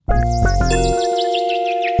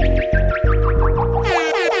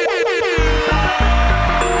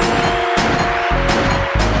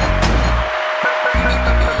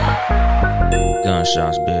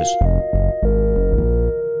Gunshots, bitch.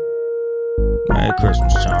 Merry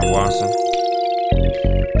Christmas, John Watson.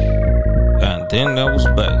 And then there was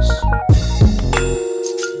bass.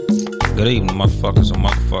 Good evening, motherfuckers and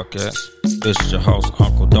motherfuckers. This is your host,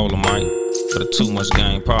 Uncle Dolomite, for the Too Much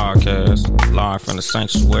Game podcast, live from the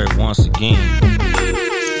sanctuary once again.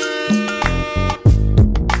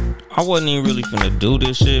 I wasn't even really finna do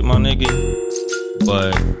this shit, my nigga,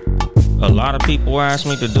 but a lot of people asked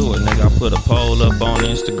me to do it, nigga. I put a poll up on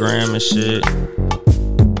Instagram and shit.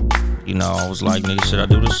 You know, I was like, nigga, should I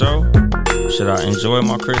do the show? Should I enjoy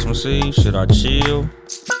my Christmas Eve? Should I chill?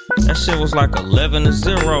 That shit was like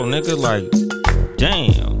 11-0, nigga. Like,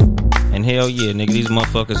 damn. And hell yeah, nigga, these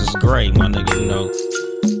motherfuckers is great, my nigga, you know.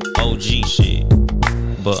 OG shit.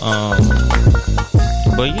 But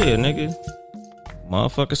yeah, nigga.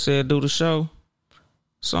 Motherfucker said do the show.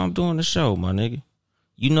 So I'm doing the show, my nigga.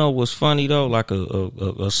 You know what's funny though? Like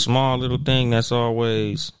a small little thing that's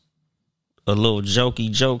always a little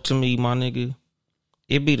jokey joke to me, my nigga.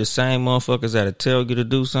 It be the same motherfuckers that'll tell you to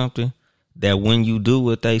do something that when you do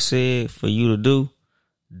what they said for you to do,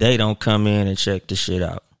 they don't come in and check the shit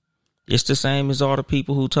out. It's the same as all the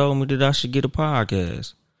people who told me that I should get a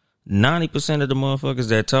podcast. 90% of the motherfuckers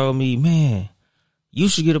that told me, man, you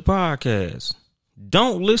should get a podcast,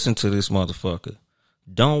 don't listen to this motherfucker.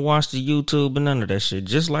 Don't watch the YouTube and none of that shit.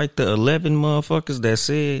 Just like the 11 motherfuckers that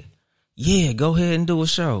said, yeah, go ahead and do a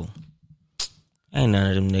show. Ain't none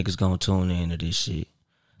of them niggas gonna tune into this shit.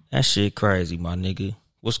 That shit crazy, my nigga.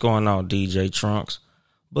 What's going on, DJ Trunks?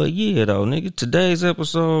 But yeah, though, nigga, today's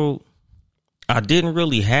episode, I didn't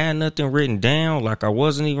really have nothing written down. Like, I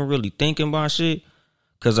wasn't even really thinking about shit,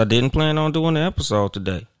 because I didn't plan on doing the episode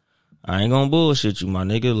today. I ain't gonna bullshit you, my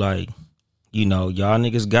nigga. Like, you know, y'all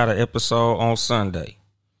niggas got an episode on Sunday.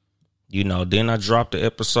 You know, then I dropped the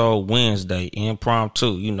episode Wednesday,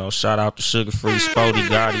 impromptu. You know, shout out to Sugar Free, Spody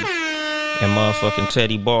Gotti, and motherfucking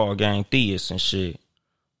Teddy Ball Gang Theus and shit.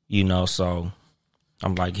 You know, so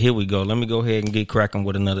I'm like, here we go. Let me go ahead and get cracking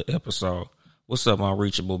with another episode. What's up,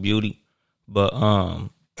 Unreachable Beauty? But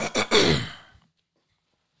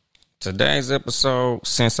today's episode,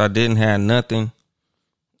 since I didn't have nothing,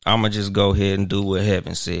 I'ma just go ahead and do what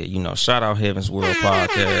Heaven said. You know, shout out Heaven's World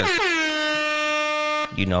Podcast.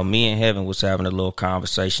 You know, me and Heaven was having a little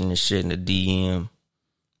conversation and shit in the DM.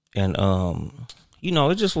 And, you know,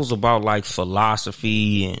 it just was about like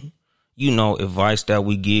philosophy and, you know, advice that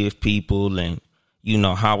we give people and, you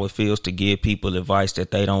know, how it feels to give people advice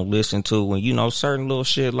that they don't listen to and, you know, certain little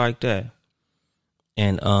shit like that.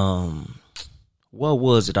 And, what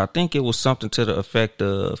was it? I think it was something to the effect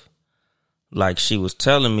of, like, she was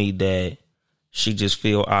telling me that she just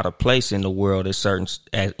feel out of place in the world in certain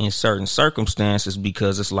circumstances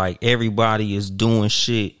because it's like everybody is doing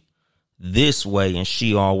shit this way and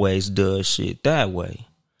she always does shit that way.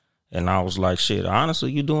 And I was like, shit,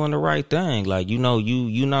 honestly, you doing the right thing. Like, you know,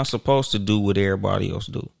 you not supposed to do what everybody else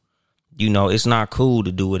do. You know, it's not cool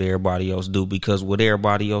to do what everybody else do because what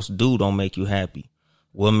everybody else do don't make you happy.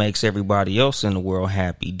 What makes everybody else in the world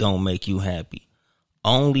happy don't make you happy.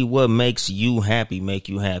 Only what makes you happy make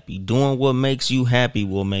you happy. Doing what makes you happy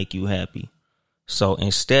will make you happy. So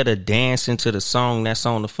instead of dancing to the song that's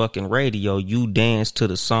on the fucking radio, you dance to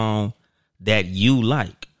the song that you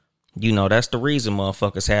like. You know, that's the reason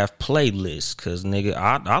motherfuckers have playlists. Cause nigga,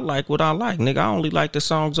 I like what I like. Nigga, I only like the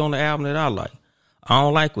songs on the album that I like. I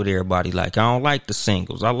don't like what everybody like. I don't like the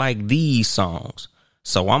singles. I like these songs.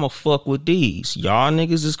 So I'ma fuck with these. Y'all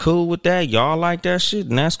niggas is cool with that. Y'all like that shit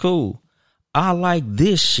and that's cool. I like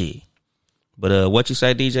this shit. But what you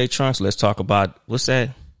say, DJ Trunks? Let's talk about, what's that?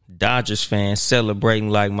 Dodgers fans celebrating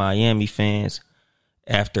like Miami fans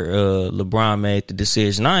after LeBron made the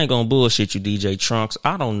decision. I ain't gonna bullshit you, DJ Trunks.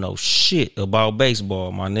 I don't know shit about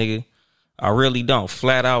baseball, my nigga. I really don't.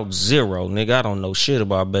 Flat out zero, nigga. I don't know shit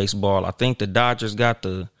about baseball. I think the Dodgers got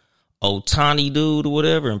the Ohtani dude or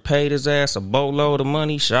whatever and paid his ass a boatload of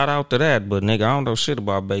money. Shout out to that. But nigga, I don't know shit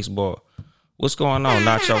about baseball. What's going on,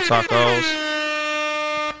 Nacho Tacos?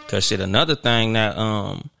 Cause shit, another thing that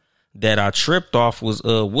that I tripped off was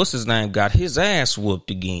what's his name got his ass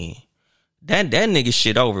whooped again. That nigga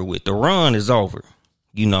shit over with. The run is over.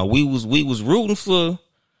 You know, we was rooting for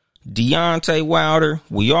Deontay Wilder.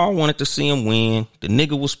 We all wanted to see him win. The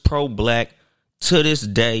nigga was pro-black to this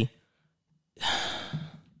day.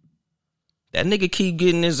 That nigga keep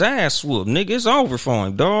getting his ass whooped. Nigga, it's over for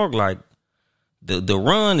him, dog. Like the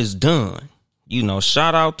run is done. You know,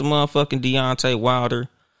 shout out to motherfucking Deontay Wilder.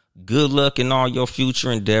 Good luck in all your future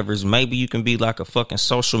endeavors. Maybe you can be like a fucking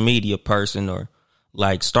social media person or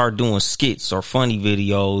like start doing skits or funny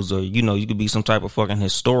videos or, you know, you could be some type of fucking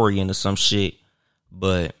historian or some shit.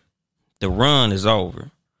 But The run is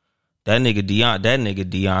over. That nigga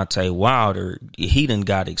Deontay Wilder, he done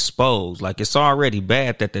got exposed. Like, it's already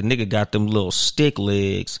bad that the nigga got them little stick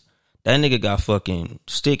legs. That nigga got fucking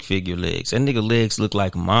stick figure legs. That nigga legs look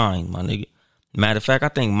like mine, my nigga. Matter of fact, I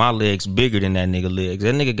think my legs bigger than that nigga legs.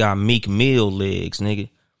 That nigga got Meek Mill legs, nigga.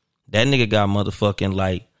 That nigga got motherfucking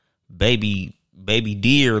like baby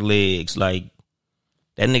deer legs. Like,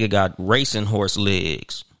 that nigga got racing horse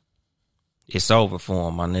legs. It's over for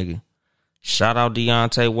him, my nigga. Shout out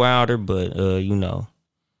Deontay Wilder, but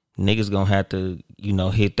niggas gonna have to,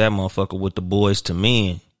 hit that motherfucker with the boys to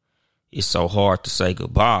men. It's so hard to say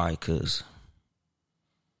goodbye because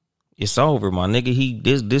it's over, my nigga.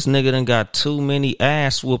 This nigga done got too many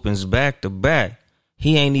ass whoopings back to back.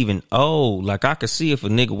 He ain't even old. Like, I could see if a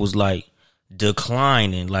nigga was like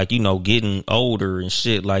declining, like, getting older and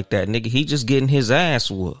shit like that. Nigga, he just getting his ass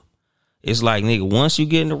whooped. It's like, nigga, once you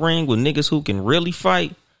get in the ring with niggas who can really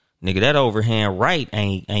fight, nigga, that overhand right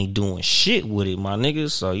ain't doing shit with it, my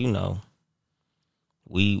nigga. So,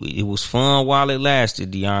 it was fun while it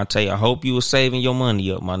lasted, Deontay. I hope you was saving your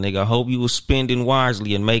money up, my nigga. I hope you was spending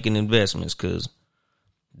wisely and making investments, because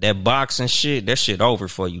that boxing shit, that shit over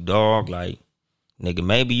for you, dog. Like, nigga,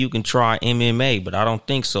 maybe you can try MMA, but I don't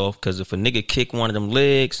think so, because if a nigga kick one of them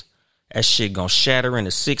legs, that shit gonna shatter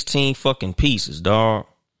into 16 fucking pieces, dog.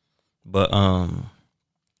 But,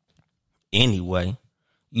 anyway,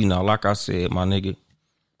 like I said, my nigga,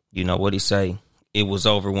 what he say? It was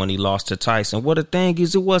over when he lost to Tyson. Well, the thing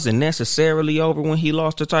is, it wasn't necessarily over when he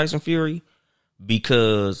lost to Tyson Fury,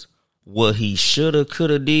 because what he shoulda,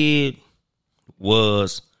 coulda did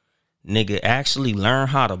was, nigga, actually learn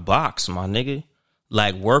how to box, my nigga.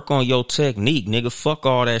 Like, work on your technique, nigga. Fuck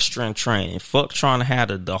all that strength training. Fuck trying to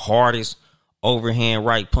have the hardest overhand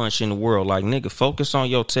right punch in the world. Like, nigga, focus on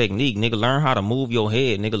your technique, nigga. Learn how to move your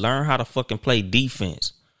head, nigga. Learn how to fucking play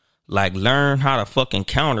defense. Like, learn how to fucking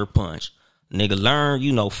counter punch, nigga.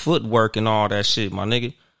 Learn, footwork and all that shit, my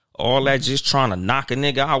nigga. All that just trying to knock a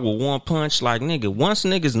nigga out with one punch. Like, nigga, once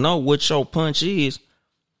niggas know what your punch is,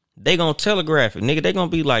 they gonna telegraph it, nigga. They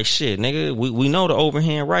gonna be like, shit, nigga, we know the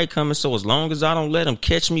overhand right coming, so as long as I don't let him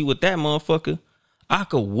catch me with that motherfucker, I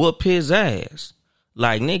could whoop his ass.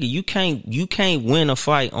 Like, nigga, you can't win a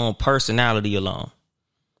fight on personality alone.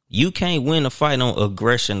 You can't win a fight on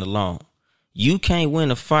aggression alone. You can't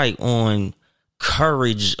win a fight on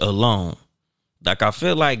courage alone. Like, I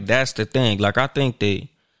feel like that's the thing. Like, I think that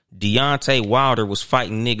Deontay Wilder was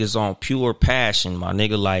fighting niggas on pure passion, my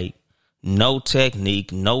nigga. Like, no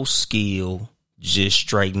technique, no skill, just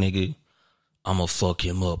straight, nigga, I'ma fuck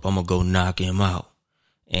him up. I'ma go knock him out.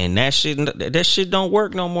 And that shit don't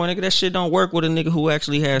work no more, nigga. That shit don't work with a nigga who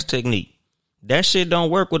actually has technique. That shit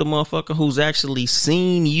don't work with a motherfucker who's actually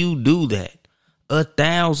seen you do that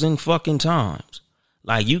 1,000 fucking times.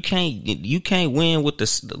 Like, you can't win with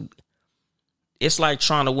it's like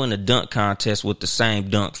trying to win a dunk contest with the same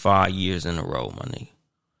dunk 5 years in a row, my nigga.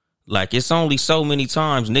 Like, it's only so many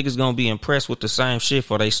times niggas gonna be impressed with the same shit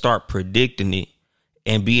before they start predicting it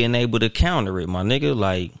and being able to counter it, my nigga.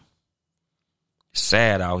 Like,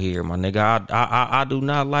 sad out here, my nigga. I do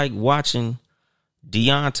not like watching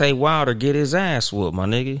Deontay Wilder get his ass whooped, my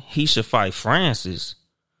nigga. He should fight Francis.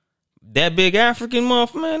 That big African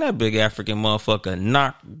motherfucker, man, that big African motherfucker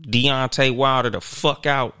knocked Deontay Wilder the fuck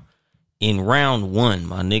out in round 1,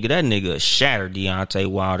 my nigga. That nigga shattered Deontay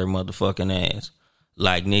Wilder motherfucking ass.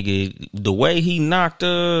 Like, nigga, the way he knocked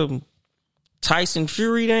Tyson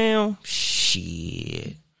Fury down,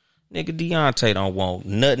 shit. Nigga, Deontay don't want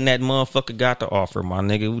nothing that motherfucker got to offer, my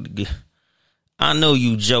nigga. I know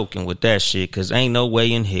you joking with that shit, because ain't no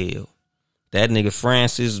way in hell. That nigga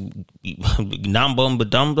Francis,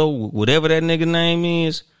 Nambumbadundo, whatever that nigga name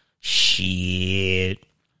is, shit.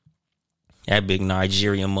 That big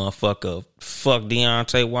Nigerian motherfucker fuck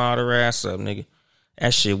Deontay Wilder ass up, nigga.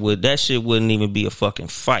 That shit wouldn't even be a fucking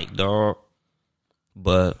fight, dog.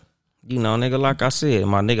 But, nigga, like I said,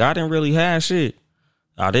 my nigga, I didn't really have shit.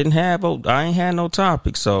 I ain't had no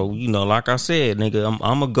topic. So, like I said, nigga,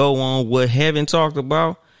 I'm gonna go on what Heaven talked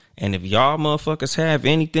about. And if y'all motherfuckers have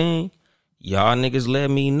anything, y'all niggas let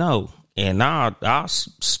me know. And I'll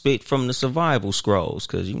spit from the survival scrolls.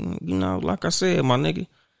 Cause like I said, my nigga,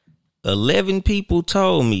 11 people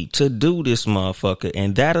told me to do this motherfucker,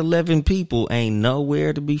 and that 11 people ain't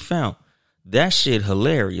nowhere to be found. That shit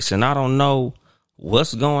hilarious. And I don't know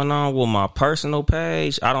what's going on with my personal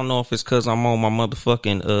page. I don't know if it's because I'm on my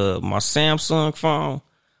motherfucking my Samsung phone,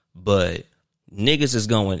 but niggas is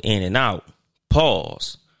going in and out.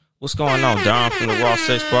 Pause. What's going on, Don from the Raw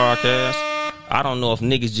Sex Podcast? I don't know if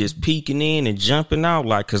niggas just peeking in and jumping out,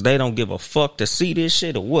 like, because they don't give a fuck to see this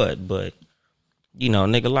shit or what, but You know,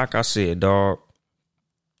 nigga, like I said, dog.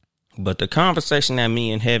 But the conversation that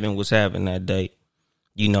me and Heaven was having that day,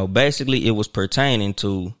 you know, basically it was pertaining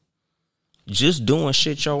to just doing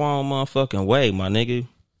shit your own motherfucking way, my nigga.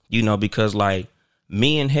 You know, because like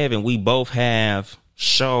me and Heaven, we both have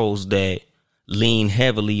shows that lean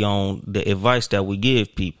heavily on the advice that we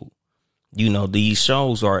give people. You know, these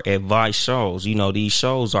shows are advice shows. You know, these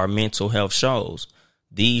shows are mental health shows.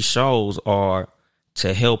 These shows are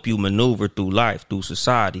to help you maneuver through life, through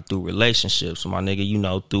society, through relationships, my nigga, you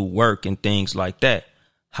know, through work and things like that.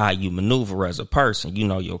 How you maneuver as a person, you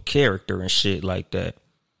know, your character and shit like that.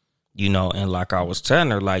 You know, and like I was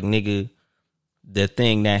telling her, like, nigga, the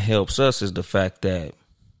thing that helps us is the fact that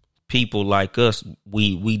people like us,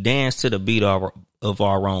 we dance to the beat of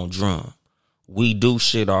our own drum. We do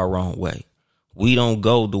shit our own way. We don't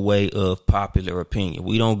go the way of popular opinion.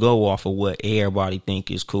 We don't go off of what everybody think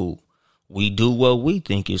is cool. We do what we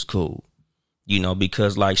think is cool. You know,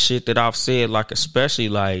 because like shit that I've said, like especially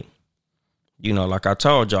like, you know, like I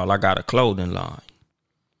told y'all, I got a clothing line.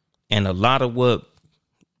 And a lot of what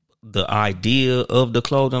the idea of the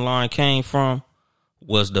clothing line came from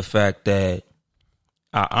was the fact that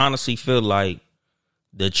I honestly feel like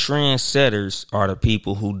the trendsetters are the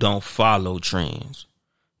people who don't follow trends.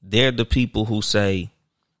 They're the people who say,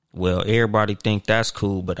 well, everybody think that's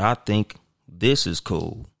cool, but I think this is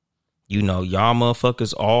cool. You know, y'all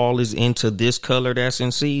motherfuckers all is into this color that's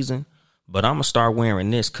in season, but I'm going to start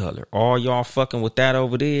wearing this color. All y'all fucking with that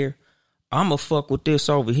over there, I'm going to fuck with this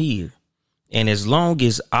over here. And as long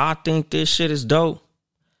as I think this shit is dope,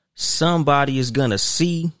 somebody is going to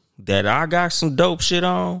see that I got some dope shit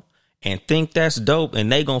on and think that's dope,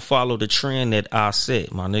 and they going to follow the trend that I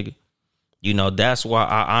set, my nigga. You know, that's why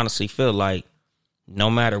I honestly feel like no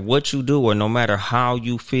matter what you do or no matter how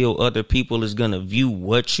you feel other people is going to view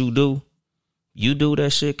what you do that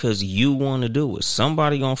shit because you want to do it.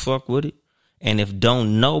 Somebody going to fuck with it. And if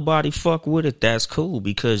don't nobody fuck with it, that's cool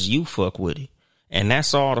because you fuck with it. And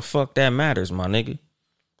that's all the fuck that matters, my nigga.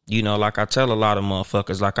 You know, like I tell a lot of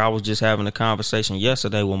motherfuckers, like I was just having a conversation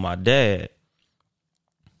yesterday with my dad.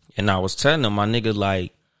 And I was telling him, my nigga,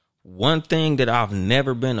 like, one thing that I've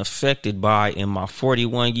never been affected by in my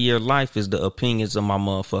 41-year life is the opinions of my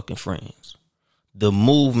motherfucking friends. The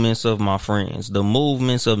movements of my friends. The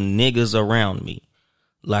movements of niggas around me.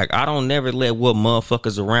 Like, I don't never let what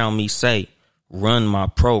motherfuckers around me say run my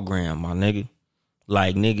program, my nigga.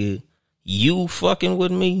 Like, nigga, you fucking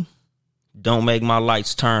with me don't make my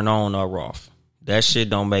lights turn on or off. That shit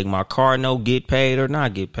don't make my car note get paid or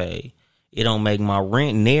not get paid. It don't make my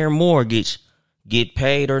rent near mortgage get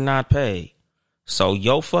paid or not paid. So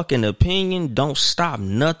your fucking opinion don't stop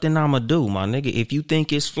nothing I'ma do, my nigga. If you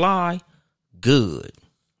think it's fly, good.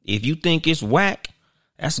 If you think it's whack,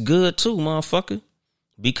 that's good too, motherfucker.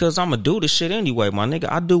 Because I'ma do the shit anyway, my nigga.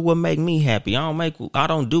 I do what make me happy. I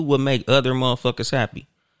don't do what make other motherfuckers happy.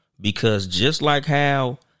 Because just like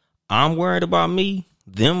how I'm worried about me,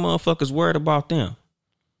 them motherfuckers worried about them.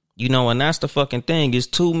 You know, and that's the fucking thing. Is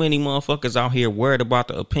too many motherfuckers out here worried about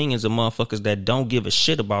the opinions of motherfuckers that don't give a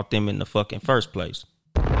shit about them in the fucking first place.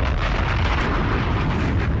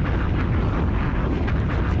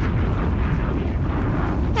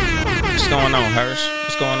 What's going on, Hirsch?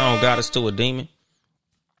 What's going on, Goddess to a Demon?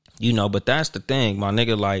 You know, but that's the thing, my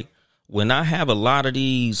nigga. Like, when I have a lot of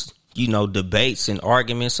these, you know, debates and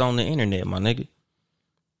arguments on the internet, my nigga,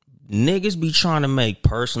 niggas be trying to make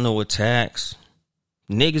personal attacks.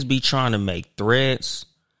 Niggas be trying to make threats.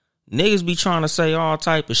 Niggas be trying to say all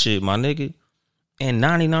type of shit, my nigga. And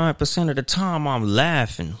 99% of the time I'm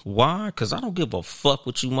laughing. Why? Because I don't give a fuck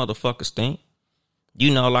what you motherfuckers think.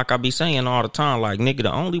 You know, like I be saying all the time, like, nigga,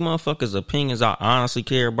 the only motherfuckers' opinions I honestly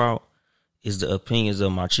care about is the opinions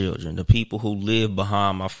of my children. The people who live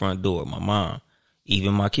behind my front door, my mom,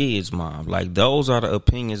 even my kids' mom. Like, those are the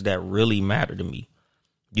opinions that really matter to me.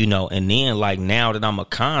 You know, and then like now that I'm a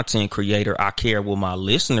content creator, I care what my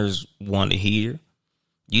listeners want to hear.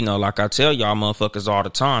 You know, like I tell y'all motherfuckers all the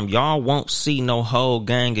time, y'all won't see no whole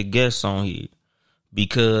gang of guests on here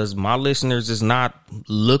because my listeners is not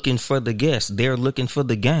looking for the guests. They're looking for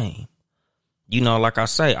the game. You know, like I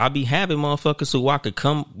say, I be having motherfuckers who I could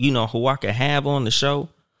come, you know, who I could have on the show,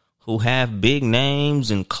 who have big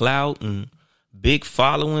names and clout and big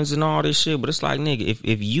followings and all this shit. But it's like, nigga,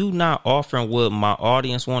 if you not offering what my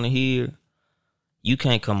audience want to hear, you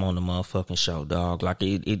can't come on the motherfucking show, dog. Like,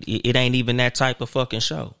 it ain't even that type of fucking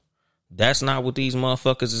show. That's not what these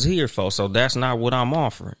motherfuckers is here for. So that's not what I'm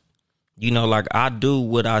offering. You know, like, I do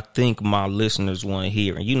what I think my listeners want to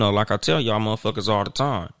hear. And, you know, like I tell y'all motherfuckers all the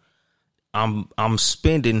time, I'm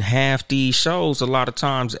spending half these shows a lot of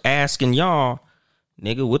times asking y'all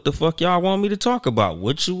nigga, what the fuck y'all want me to talk about?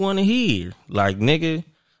 What you want to hear? Like, nigga,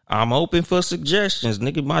 I'm open for suggestions.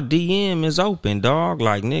 Nigga, my DM is open, dog.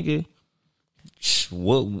 Like, nigga,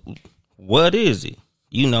 what is it?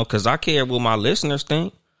 You know, because I care what my listeners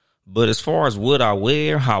think. But as far as what I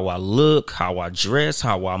wear, how I look, how I dress,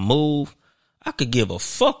 how I move, I could give a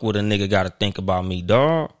fuck what a nigga got to think about me,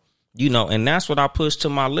 dog. You know, and that's what I push to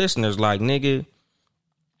my listeners. Like, nigga,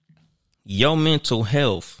 your mental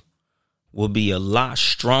health will be a lot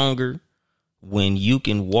stronger when you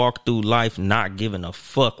can walk through life not giving a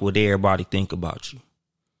fuck what everybody think about you.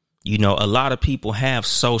 You know, a lot of people have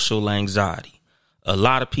social anxiety. A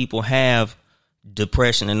lot of people have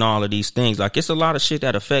depression and all of these things. Like, it's a lot of shit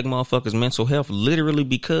that affect motherfuckers' mental health literally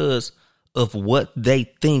because of what they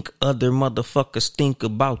think other motherfuckers think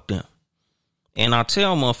about them. And I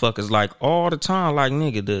tell motherfuckers like all the time, like,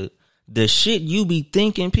 nigga, the shit you be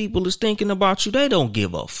thinking people is thinking about you, they don't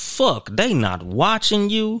give a fuck. They not watching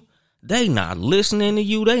you. They not listening to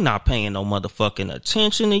you. They not paying no motherfucking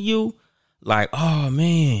attention to you. Like, oh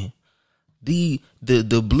man, the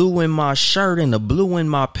blue in my shirt and the blue in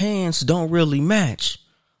my pants don't really match.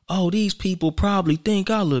 Oh, these people probably think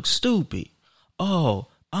I look stupid. Oh,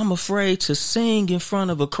 I'm afraid to sing in front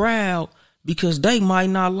of a crowd because they might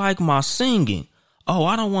not like my singing. Oh,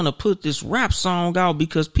 I don't want to put this rap song out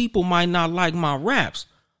because people might not like my raps.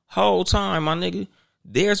 Whole time, my nigga,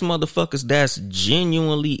 there's motherfuckers that's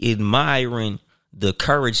genuinely admiring the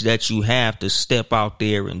courage that you have to step out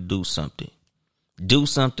there and do something. Do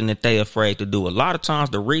something that they afraid to do. A lot of times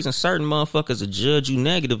the reason certain motherfuckers will judge you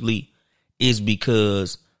negatively is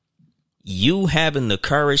because you having the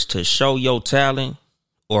courage to show your talent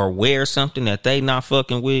or wear something that they not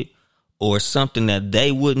fucking with or something that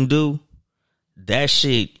they wouldn't do, that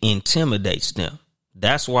shit intimidates them.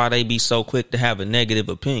 That's why they be so quick to have a negative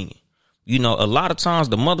opinion. You know, a lot of times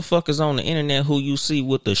the motherfuckers on the internet who you see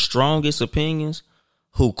with the strongest opinions,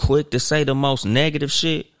 who quick to say the most negative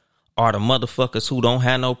shit, are the motherfuckers who don't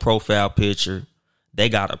have no profile picture. They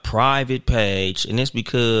got a private page, and it's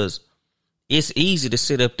because it's easy to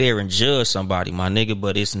sit up there and judge somebody, my nigga,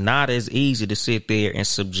 but it's not as easy to sit there and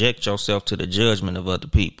subject yourself to the judgment of other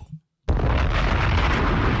people.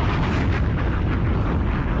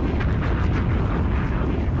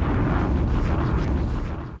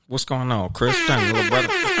 What's going on, Chris? Thank you, little brother.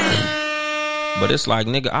 But it's like,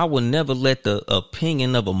 nigga, I would never let the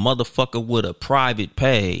opinion of a motherfucker with a private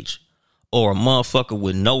page or a motherfucker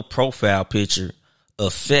with no profile picture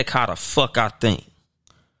affect how the fuck I think.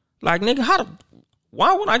 Like, nigga,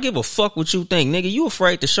 why would I give a fuck what you think, nigga? You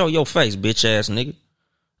afraid to show your face, bitch ass nigga.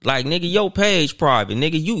 Like, nigga, your page private,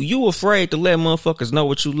 nigga. You afraid to let motherfuckers know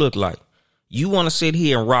what you look like. You want to sit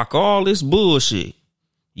here and rock all this bullshit.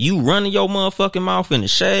 You running your motherfucking mouth in the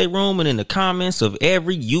shade room and in the comments of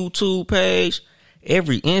every YouTube page,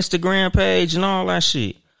 every Instagram page and all that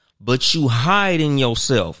shit. But you hiding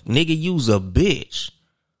yourself. Nigga, you's a bitch.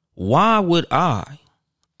 Why would I,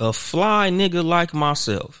 a fly nigga like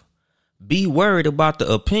myself, be worried about the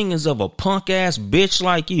opinions of a punk ass bitch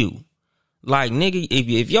like you? Like, nigga,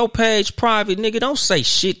 if your page private, nigga, don't say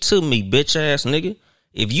shit to me, bitch ass nigga.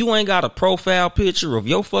 If you ain't got a profile picture, or if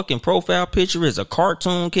your fucking profile picture is a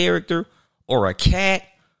cartoon character or a cat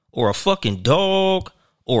or a fucking dog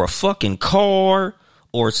or a fucking car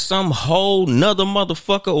or some whole nother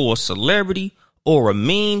motherfucker or a celebrity or a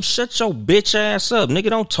meme, shut your bitch ass up. Nigga,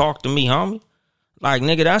 don't talk to me, homie. Like,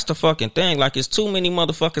 nigga, that's the fucking thing. Like, it's too many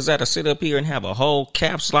motherfuckers that'll sit up here and have a whole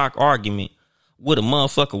caps lock argument with a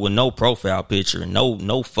motherfucker with no profile picture and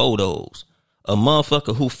no photos. A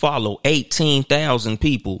motherfucker who follow 18,000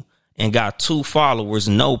 people and got 2 followers,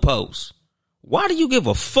 no posts. Why do you give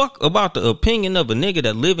a fuck about the opinion of a nigga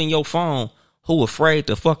that live in your phone who afraid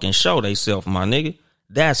to fucking show they self, my nigga?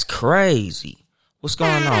 That's crazy. What's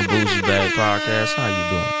going on, Bougie Bag Podcast? How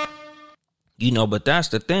you doing? You know, but that's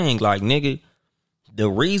the thing. Like, nigga, the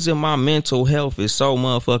reason my mental health is so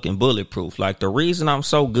motherfucking bulletproof, like the reason I'm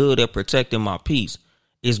so good at protecting my peace,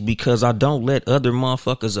 is because I don't let other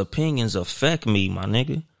motherfuckers' opinions affect me, my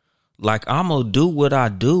nigga. Like, I'm gonna do what I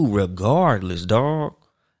do regardless, dog.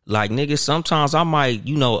 Like, nigga, sometimes I might,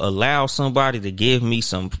 you know, allow somebody to give me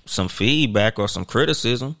some feedback or some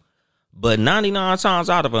criticism. But 99 times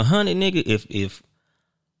out of 100, nigga, if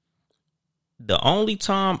the only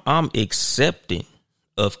time I'm accepting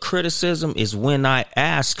of criticism is when I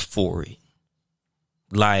ask for it.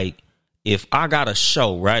 Like, if I got a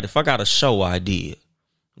show, right? If I got a show idea,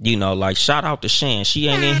 you know, like, shout out to Shan. She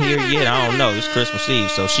ain't in here yet. I don't know. It's Christmas Eve,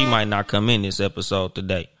 so she might not come in this episode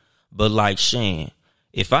today. But, like, Shan,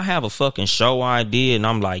 if I have a fucking show idea and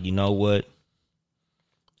I'm like, you know what?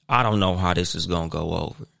 I don't know how this is going to go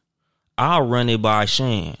over. I'll run it by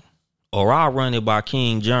Shan, or I'll run it by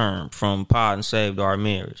King Germ from Pod and Saved Our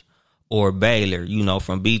Marriage, or Baylor,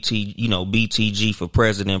 from BTG for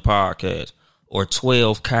President Podcast, or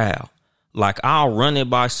 12 Cal. Like, I'll run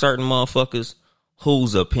it by certain motherfuckers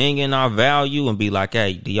whose opinion I value and be like,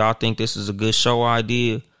 hey, do y'all think this is a good show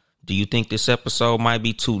idea? Do you think this episode might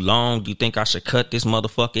be too long? Do you think I should cut this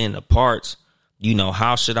motherfucker into parts?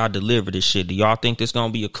 How should I deliver this shit? Do y'all think this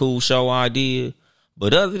gonna be a cool show idea?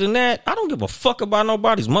 But other than that, I don't give a fuck about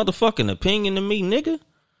nobody's motherfucking opinion to me, nigga.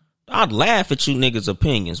 I'd laugh at you niggas'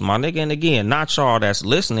 opinions, my nigga. And again, not y'all that's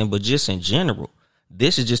listening, but just in general.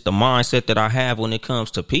 This is just the mindset that I have when it comes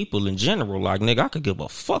to people in general. Like, nigga, I could give a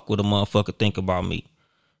fuck what a motherfucker think about me.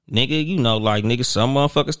 Nigga, nigga, some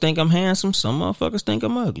motherfuckers think I'm handsome. Some motherfuckers think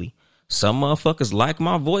I'm ugly. Some motherfuckers like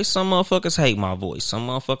my voice. Some motherfuckers hate my voice. Some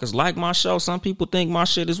motherfuckers like my show. Some people think my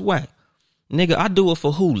shit is whack. Nigga, I do it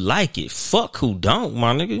for who like it. Fuck who don't,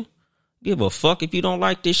 my nigga. Give a fuck if you don't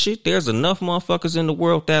like this shit. There's enough motherfuckers in the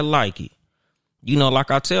world that like it.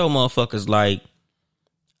 Like I tell motherfuckers, like,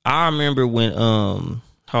 I remember when, hold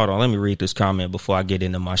on, let me read this comment before I get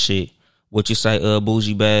into my shit. What you say,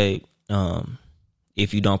 bougie babe?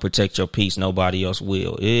 If you don't protect your peace, nobody else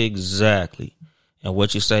will. Exactly. And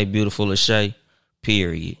what you say, beautiful Lachey?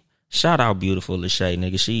 Period. Shout out beautiful Lachey,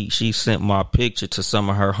 nigga. She sent my picture to some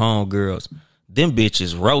of her homegirls. Them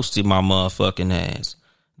bitches roasted my motherfucking ass.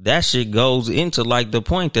 That shit goes into like the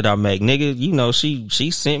point that I make, nigga.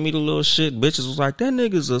 She sent me the little shit. Bitches was like, that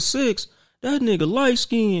nigga's a 6. That nigga light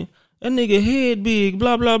skin. That nigga head big.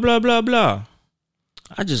 Blah, blah, blah, blah, blah.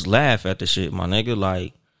 I just laugh at the shit, my nigga.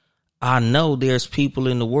 Like, I know there's people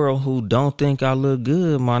in the world who don't think I look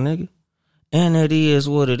good, my nigga. And it is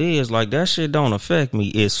what it is. Like, that shit don't affect me.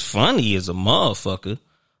 It's funny as a motherfucker,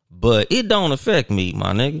 but it don't affect me,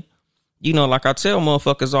 my nigga. Like I tell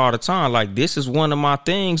motherfuckers all the time, like, this is one of my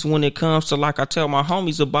things when it comes to, like, I tell my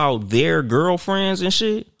homies about their girlfriends and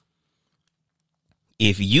shit.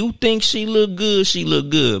 If you think she look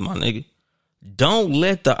good, my nigga. Don't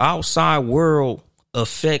let the outside world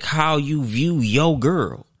affect how you view your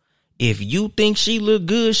girl. If you think she look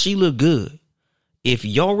good, she look good. If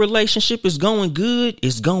your relationship is going good,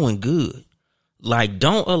 it's going good. Like,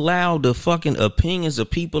 don't allow the fucking opinions of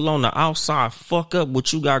people on the outside fuck up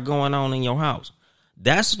what you got going on in your house.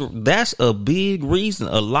 That's a big reason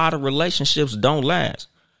a lot of relationships don't last.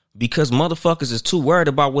 Because motherfuckers is too worried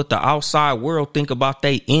about what the outside world think about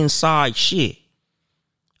they inside shit.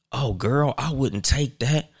 Oh, girl, I wouldn't take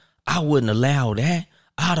that. I wouldn't allow that.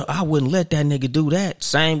 I wouldn't let that nigga do that.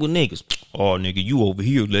 Same with niggas. Oh, nigga, you over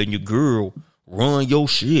here letting your girl run your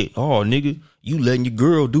shit. Oh, nigga, you letting your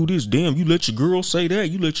girl do this. Damn, you let your girl say that.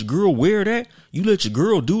 You let your girl wear that. You let your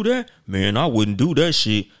girl do that. Man, I wouldn't do that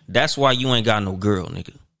shit. That's why you ain't got no girl,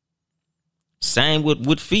 nigga. Same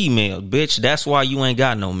with females, bitch. That's why you ain't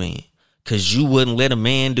got no man. Cause you wouldn't let a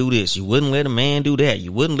man do this. You wouldn't let a man do that.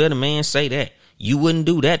 You wouldn't let a man say that. You wouldn't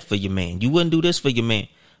do that for your man. You wouldn't do this for your man.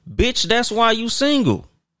 Bitch, that's why you single.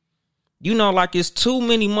 Like, it's too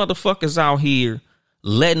many motherfuckers out here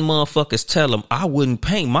letting motherfuckers tell them, I wouldn't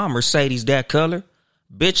paint my Mercedes that color.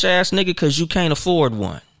 Bitch ass nigga, cause you can't afford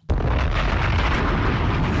one.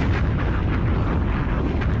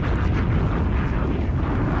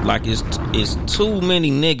 Like, it's too many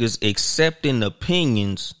niggas accepting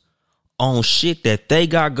opinions on shit that they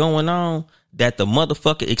got going on that the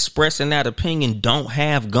motherfucker expressing that opinion don't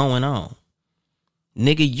have going on.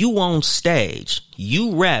 Nigga, you on stage,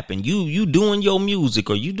 you rapping, you doing your music,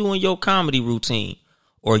 or you doing your comedy routine,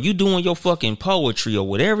 or you doing your fucking poetry, or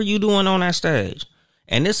whatever you doing on that stage,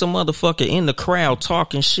 and it's a motherfucker in the crowd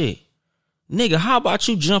talking shit. Nigga, how about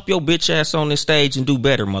you jump your bitch ass on this stage and do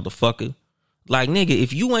better, motherfucker? Like, nigga,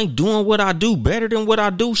 if you ain't doing what I do better than what I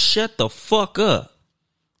do, shut the fuck up.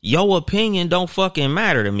 Your opinion don't fucking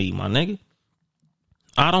matter to me, my nigga.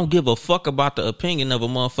 I don't give a fuck about the opinion of a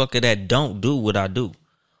motherfucker that don't do what I do,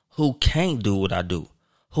 who can't do what I do,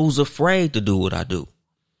 who's afraid to do what I do.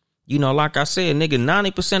 Like I said, nigga,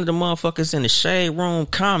 90% of the motherfuckers in the shade room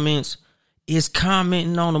comments is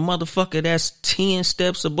commenting on a motherfucker that's 10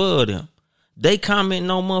 steps above them. They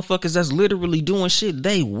commenting on motherfuckers that's literally doing shit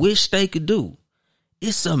they wish they could do.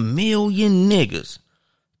 It's a million niggas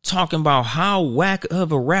talking about how whack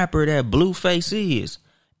of a rapper that Blueface is.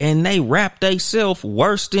 And they rap they self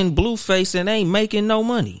worse than Blueface and ain't making no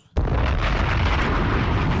money.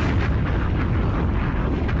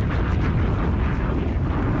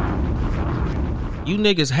 You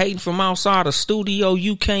niggas hating from outside a studio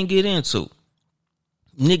you can't get into.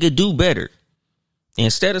 Nigga, do better.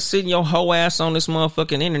 Instead of sitting your whole ass on this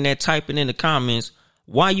motherfucking internet typing in the comments,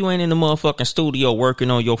 why you ain't in the motherfucking studio working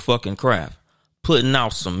on your fucking craft? putting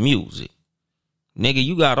out some music. Nigga,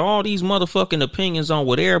 you got all these motherfucking opinions on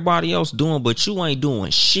what everybody else doing, but you ain't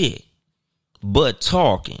doing shit but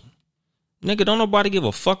talking. Nigga, don't nobody give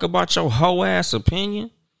a fuck about your hoe ass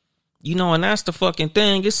opinion. You know, and that's the fucking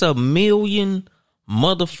thing. It's a million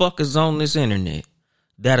motherfuckers on this internet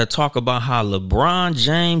that'll talk about how LeBron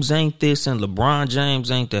James ain't this and LeBron James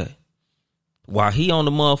ain't that, while he on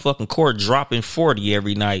the motherfucking court dropping 40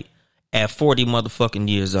 every night at 40 motherfucking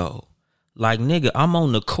years old. Like, nigga, I'm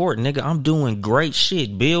on the court, nigga. I'm doing great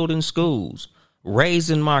shit, building schools,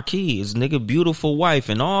 raising my kids, nigga, beautiful wife,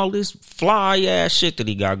 and all this fly ass shit that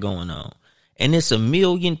he got going on. And it's a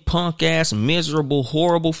million punk ass, miserable,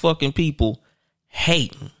 horrible fucking people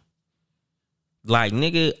hating. Like,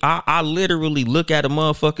 nigga, I literally look at a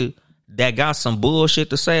motherfucker that got some bullshit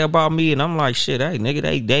to say about me, and I'm like, shit, hey,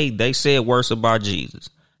 nigga, they said worse about Jesus.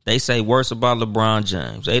 They say worse about LeBron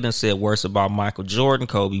James. They done said worse about Michael Jordan,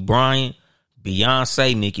 Kobe Bryant,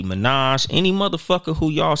 Beyonce, Nicki Minaj, any motherfucker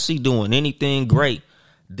who y'all see doing anything great.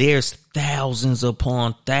 There's thousands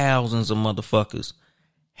upon thousands of motherfuckers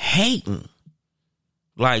hating.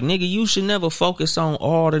 Like, nigga, you should never focus on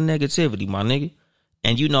all the negativity, my nigga.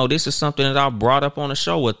 And you know, this is something that I brought up on the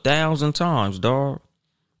show 1,000 times, dog.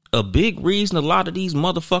 A big reason a lot of these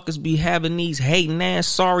motherfuckers be having these hating ass,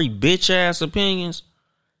 sorry bitch ass opinions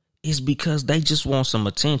is because they just want some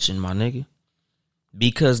attention, my nigga.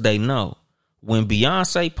 Because they know when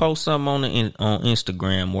Beyonce posts something on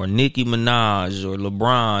Instagram, or Nicki Minaj or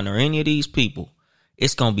LeBron or any of these people,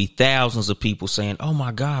 it's going to be thousands of people saying, oh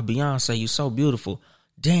my God, Beyonce, you so beautiful.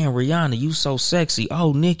 Damn, Rihanna, you so sexy.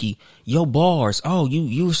 Oh, Nicki, your bars. Oh,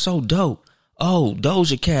 you're so dope. Oh,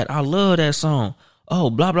 Doja Cat, I love that song.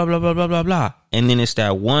 Oh, blah, blah, blah, blah, blah, blah, blah. And then it's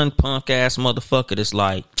that one punk ass motherfucker that's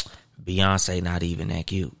like, Beyonce not even that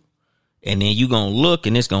cute. And then you gonna look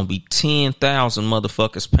and it's gonna be 10,000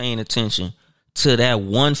 motherfuckers paying attention to that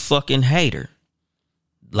one fucking hater.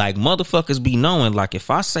 Like, motherfuckers be knowing, like,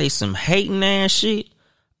 if I say some hating ass shit,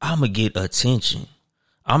 I'ma get attention.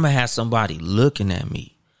 I'ma have somebody looking at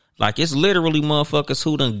me. Like, it's literally motherfuckers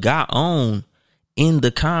who done got on in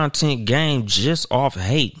the content game just off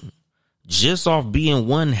hating. Just off being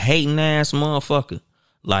one hating ass motherfucker.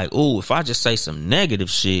 Like, ooh, if I just say some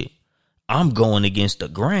negative shit, I'm going against the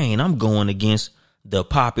grain. I'm going against the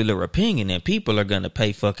popular opinion, and people are going to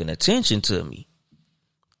pay fucking attention to me.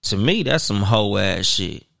 To me, that's some hoe ass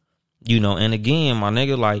shit. You know, and again, my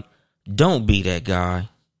nigga, like, don't be that guy.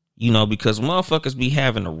 You know, because motherfuckers be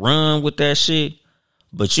having to run with that shit,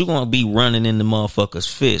 but you going to be running in the motherfucker's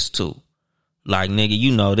fist too. Like, nigga,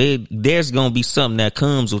 you know, there's going to be something that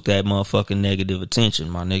comes with that motherfucking negative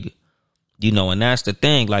attention, my nigga. You know, and that's the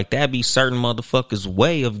thing. Like, that be certain motherfuckers'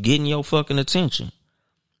 way of getting your fucking attention.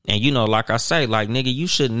 And, you know, like I say, like, nigga, you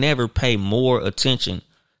should never pay more attention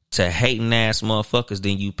to hating ass motherfuckers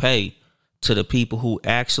than you pay to the people who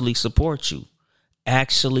actually support you,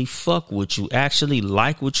 actually fuck with you, actually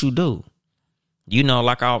like what you do. You know,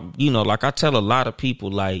 like I tell a lot of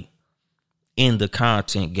people, like, in the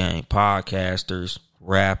content game, podcasters,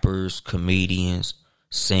 rappers, comedians,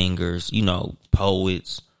 singers, you know,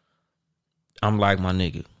 poets. I'm like, my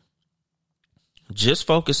nigga, just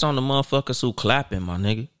focus on the motherfuckers who clapping, my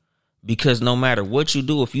nigga. Because no matter what you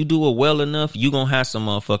do, if you do it well enough, you gonna have some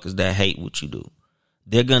motherfuckers that hate what you do.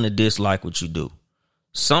 They're gonna dislike what you do.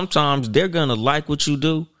 Sometimes they're gonna like what you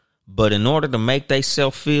do, but in order to make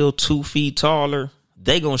themselves feel 2 feet taller,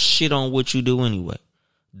 they gonna shit on what you do anyway.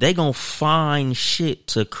 They gonna find shit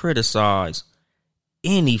to criticize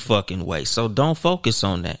any fucking way. So don't focus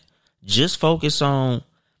on that. Just focus on,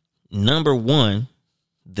 number one,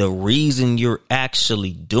 the reason you're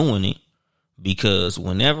actually doing it. Because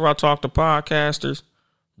whenever I talk to podcasters,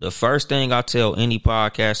 the first thing I tell any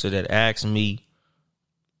podcaster that asks me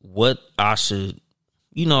what I should,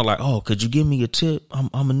 you know, like, oh, could you give me a tip?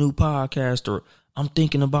 I'm a new podcaster. I'm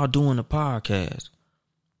thinking about doing a podcast.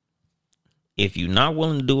 If you're not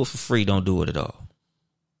willing to do it for free, don't do it at all.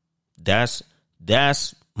 That's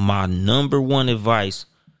my number one advice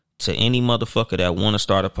to any motherfucker that want to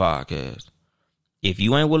start a podcast. If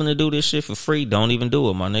you ain't willing to do this shit for free, don't even do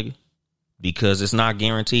it, my nigga. Because it's not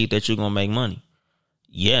guaranteed that you're going to make money.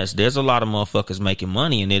 Yes, there's a lot of motherfuckers making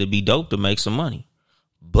money, and it'd be dope to make some money.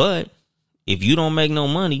 But if you don't make no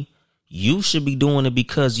money, you should be doing it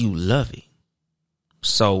because you love it.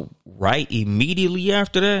 So right immediately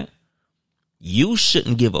after that, you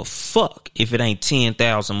shouldn't give a fuck if it ain't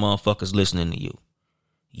 10,000 motherfuckers listening to you.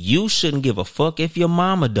 You shouldn't give a fuck if your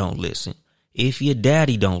mama don't listen, if your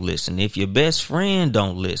daddy don't listen, if your best friend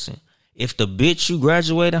don't listen, if the bitch you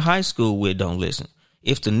graduated high school with don't listen,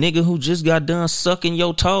 if the nigga who just got done sucking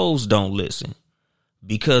your toes don't listen.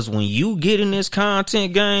 Because when you get in this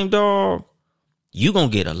content game, dog, you gonna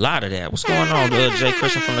get a lot of that. What's going on, Jay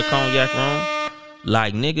Christian from the Cognac Room?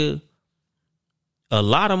 Like, nigga, a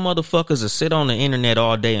lot of motherfuckers will sit on the internet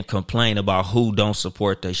all day and complain about who don't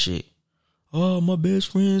support their shit. Oh, my best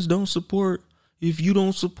friends don't support. If you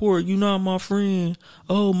don't support, you not my friend.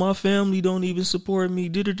 Oh, my family don't even support me.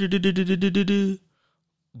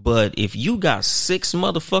 But if you got 6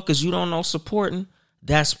 motherfuckers you don't know supporting,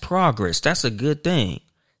 that's progress. That's a good thing.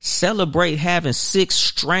 Celebrate having 6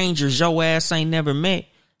 strangers your ass ain't never met,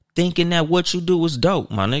 thinking that what you do is dope,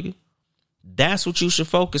 my nigga. That's what you should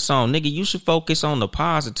focus on, nigga. You should focus on the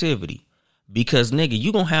positivity, because, nigga,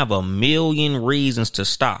 you gonna have a million reasons to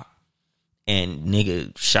stop. And,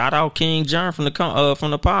 nigga, shout out King Germ from the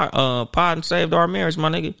pod and Saved Our Marriage, my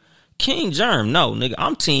nigga. King Germ, no, nigga,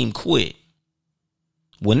 I'm team quit.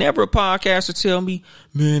 Whenever a podcaster tell me,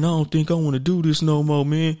 man, I don't think I want to do this no more,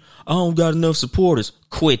 man, I don't got enough supporters.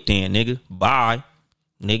 Quit then, nigga. Bye.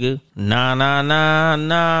 Nigga.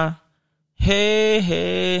 Nah.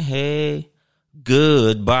 Hey.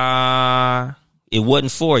 Goodbye. It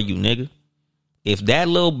wasn't for you, nigga. If that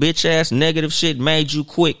little bitch ass negative shit made you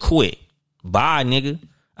quit. Bye, nigga.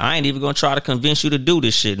 I ain't even gonna try to convince you to do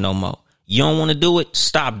this shit no more. You don't want to do it?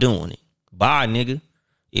 Stop doing it. Bye, nigga.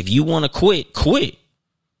 If you want to quit.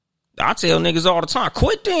 I tell niggas all the time,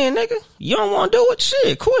 quit then, nigga. You don't want to do it?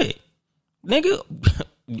 Shit, quit. Nigga.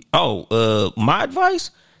 My advice,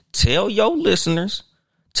 tell your listeners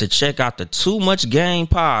to check out the Too Much Game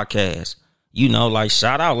podcast. You know, like,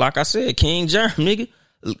 shout out, like I said, King Germ, nigga.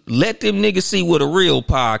 Let them niggas see what a real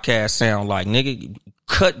podcast sound like, nigga.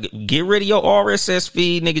 Get rid of your RSS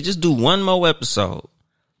feed, nigga. Just do one more episode.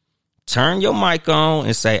 Turn your mic on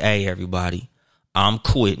and say, hey, everybody, I'm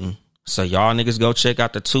quitting. So y'all niggas go check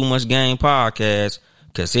out the Too Much Game podcast,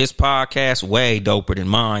 because his podcast way doper than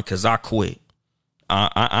mine, because I quit.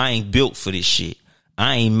 I ain't built for this shit.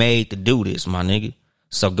 I ain't made to do this, my nigga.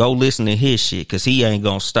 So go listen to his shit, because he ain't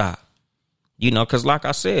gonna stop. You know, because like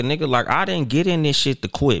I said, nigga, like, I didn't get in this shit to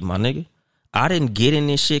quit, my nigga. I didn't get in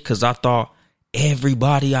this shit because I thought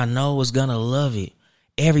everybody I know is gonna love it.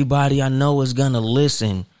 Everybody I know is gonna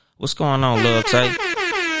listen. What's going on, Love Tay?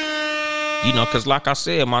 You know, because like I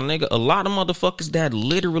said, my nigga, a lot of motherfuckers that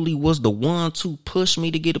literally was the ones who pushed me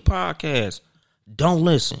to get a podcast don't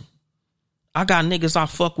listen. I got niggas I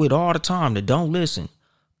fuck with all the time that don't listen.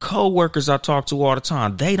 Co-workers I talk to all the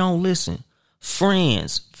time, they don't listen.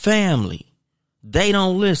 Friends, family, they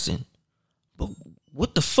don't listen. But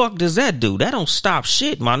what the fuck does that do? That don't stop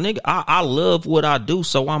shit, my nigga. I love what I do,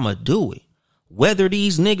 so I'ma do it. Whether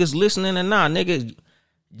these niggas listening or not, nigga,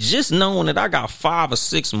 just knowing that I got 5 or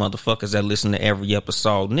 6 motherfuckers that listen to every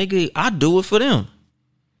episode, nigga, I do it for them.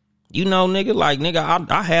 You know, nigga, like, nigga,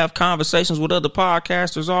 I have conversations with other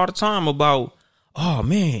podcasters all the time about, oh,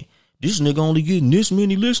 man, this nigga only getting this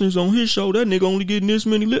many listeners on his show. That nigga only getting this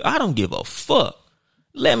many. I don't give a fuck.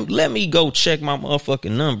 Let me go check my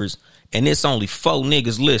motherfucking numbers, and it's only 4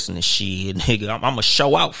 niggas listening. Shit, nigga, I'm going to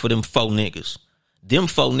show out for them 4 niggas. Them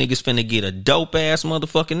 4 niggas finna get a dope-ass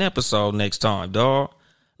motherfucking episode next time, dog.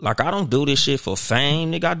 Like, I don't do this shit for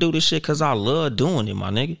fame, nigga. I do this shit because I love doing it, my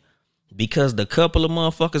nigga. Because the couple of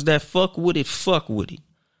motherfuckers that fuck with it.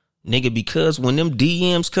 Nigga, because when them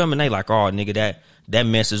DMs come and they like, oh, nigga, that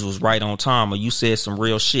message was right on time, or you said some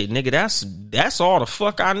real shit. Nigga, that's all the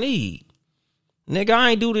fuck I need. Nigga, I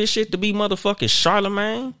ain't do this shit to be motherfucking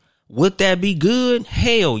Charlemagne. Would that be good?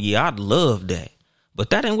 Hell yeah, I'd love that. But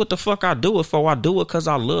that ain't what the fuck I do it for. I do it because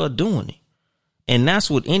I love doing it. And that's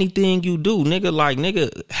what anything you do, nigga. Like,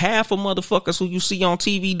 nigga, half of motherfuckers who you see on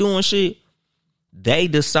TV doing shit, they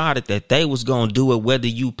decided that they was going to do it whether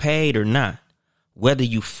you paid or not, whether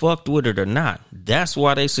you fucked with it or not. That's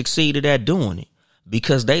why they succeeded at doing it,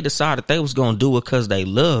 because they decided they was going to do it because they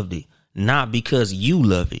loved it, not because you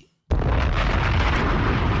love it.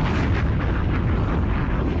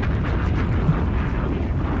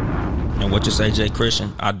 And what you say, Jay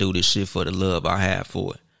Christian? I do this shit for the love I have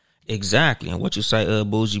for it. Exactly. And what you say,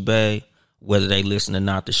 Bougie Bae, whether they listen or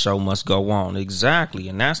not, the show must go on. Exactly.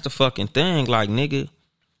 And that's the fucking thing. Like, nigga,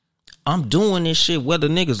 I'm doing this shit whether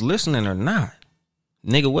niggas listening or not.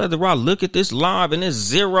 Nigga, whether I look at this live and there's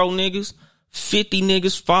 0 niggas, 50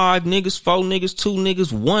 niggas, 5 niggas, 4 niggas, 2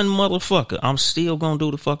 niggas, 1 motherfucker, I'm still gonna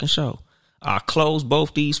do the fucking show. I close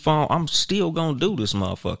both these phones. I'm still gonna do this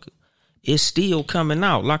motherfucker. It's still coming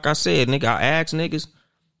out. Like I said, nigga, I asked niggas,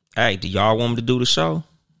 hey, do y'all want me to do the show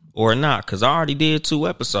or not? Because I already did 2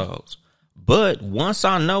 episodes. But once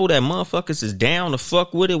I know that motherfuckers is down to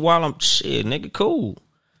fuck with it while I'm shit, nigga, cool.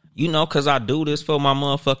 You know, because I do this for my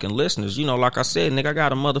motherfucking listeners. You know, like I said, nigga, I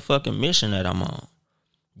got a motherfucking mission that I'm on.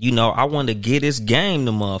 You know, I want to get this game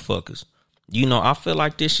to motherfuckers. You know, I feel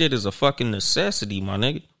like this shit is a fucking necessity, my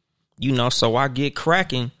nigga. You know, so I get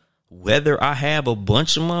cracking whether I have a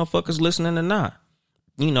bunch of motherfuckers listening or not.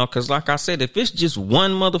 You know, because like I said, if it's just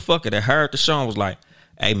one motherfucker that heard the show and was like,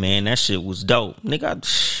 hey, man, that shit was dope.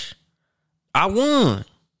 Nigga, I won.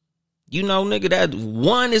 You know, nigga, that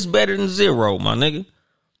one is better than zero, my nigga.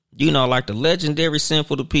 You know, like the legendary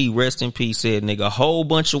Sinful to P, rest in peace, said, nigga, a whole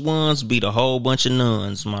bunch of ones beat a whole bunch of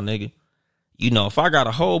nuns, my nigga. You know, if I got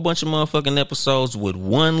a whole bunch of motherfucking episodes with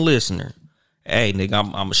one listener, hey, nigga,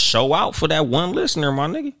 I'm going to show out for that one listener, my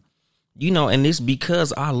nigga. You know, and it's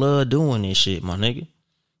because I love doing this shit, my nigga.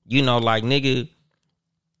 You know, like, nigga,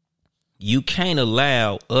 you can't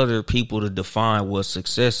allow other people to define what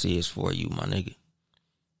success is for you, my nigga.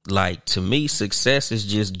 Like, to me, success is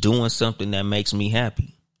just doing something that makes me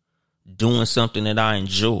happy. Doing something that I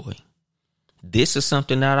enjoy. This is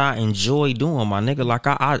something that I enjoy doing, my nigga. Like,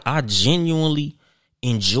 I genuinely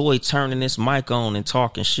enjoy turning this mic on and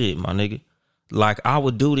talking shit, my nigga. Like, I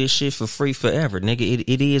would do this shit for free forever, nigga.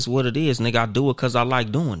 It is what it is, nigga. I do it because I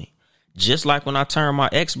like doing it. Just like when I turn my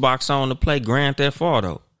Xbox on to play Grand Theft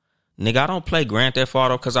Auto. Nigga, I don't play Grand Theft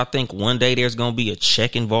Auto because I think one day there's going to be a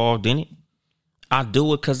check involved in it. I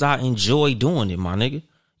do it because I enjoy doing it, my nigga.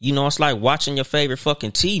 You know, it's like watching your favorite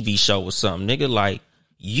fucking TV show or something, nigga. Like,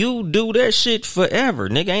 you do that shit forever,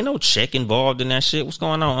 nigga. Ain't no check involved in that shit. What's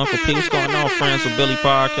going on, Uncle P? What's going on, Friends with Billy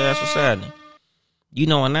podcast? What's happening? You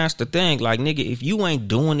know, and that's the thing. Like, nigga, if you ain't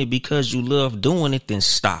doing it because you love doing it, then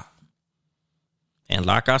stop. And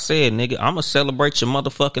like I said, nigga, I'm going to celebrate your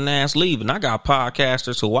motherfucking ass leaving. I got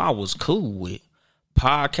podcasters who I was cool with.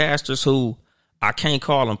 Podcasters who I can't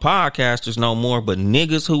call them podcasters no more, but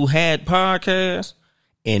niggas who had podcasts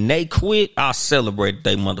and they quit, I celebrated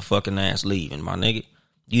they motherfucking ass leaving, my nigga.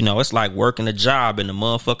 You know, it's like working a job and the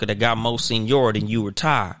motherfucker that got more seniority than you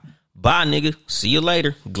retired. Bye, nigga. See you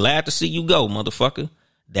later. Glad to see you go, motherfucker.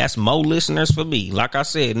 That's more listeners for me. Like I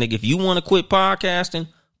said, nigga, if you want to quit podcasting,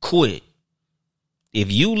 quit. If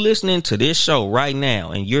you listening to this show right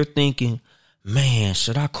now and you're thinking, man,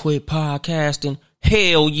 should I quit podcasting?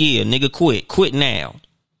 Hell yeah, nigga, quit. Quit now.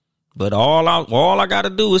 But all I got to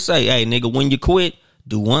do is say, hey, nigga, when you quit,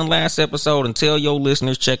 do one last episode and tell your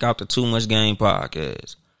listeners check out the Too Much Game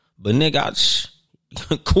podcast. But nigga,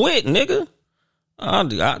 quit, nigga.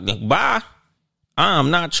 Bye.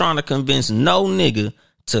 I'm not trying to convince no nigga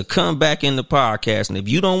to come back in the podcast. And if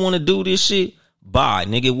you don't want to do this shit, bye,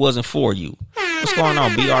 nigga. It wasn't for you. What's going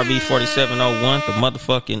on? BRB 4701, the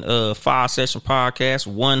motherfucking 5-session podcast.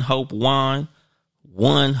 One Hope Wine.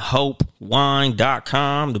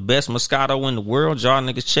 OneHopeWine.com, the best Moscato in the world. Y'all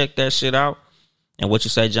niggas check that shit out. And what you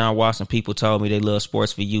say, John Watson? People told me they love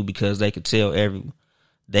sports for you because they can tell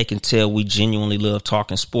we genuinely love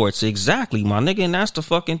talking sports. Exactly, my nigga. And that's the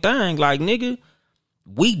fucking thing. Like, nigga,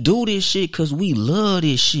 we do this shit because we love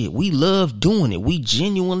this shit. We love doing it. We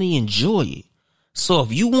genuinely enjoy it. So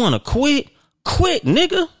if you want to quit,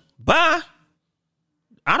 nigga. Bye.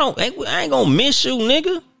 I ain't gonna miss you,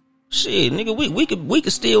 nigga. Shit, nigga, we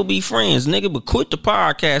could still be friends, nigga, but quit the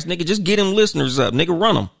podcast, nigga. Just get them listeners up, nigga.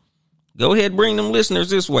 Run them. Go ahead, bring them listeners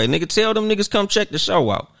this way, nigga. Tell them niggas come check the show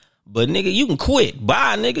out. But nigga, you can quit.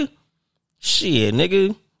 Bye, nigga. Shit,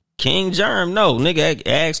 nigga. King Germ, no, nigga.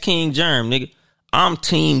 Ask King Germ, nigga. I'm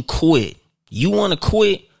team quit. You want to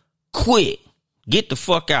quit? Quit. Get the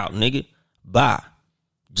fuck out, nigga. Bye.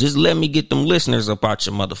 Just let me get them listeners up out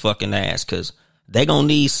your motherfucking ass, cause they gonna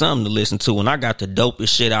need something to listen to, and I got the dopest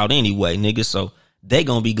shit out anyway, nigga. So they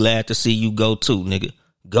gonna be glad to see you go too, nigga.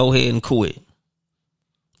 Go ahead and quit.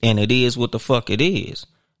 And it is what the fuck it is.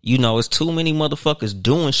 You know, it's too many motherfuckers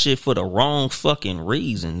doing shit for the wrong fucking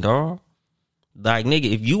reason, dawg. Like,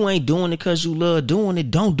 nigga, if you ain't doing it because you love doing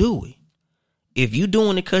it, don't do it. If you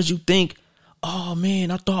doing it because you think, oh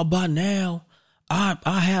man, I thought by now I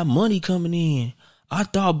have money coming in. I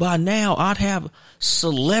thought by now I'd have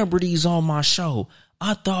celebrities on my show.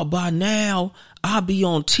 I thought by now I'd be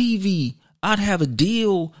on TV. I'd have a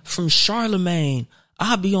deal from Charlemagne.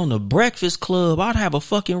 I'd be on the Breakfast Club. I'd have a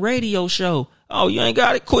fucking radio show. Oh, you ain't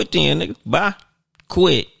got it? Quit then, nigga. Bye.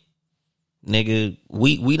 Quit. Nigga,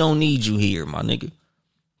 we don't need you here, my nigga.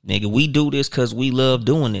 Nigga, we do this because we love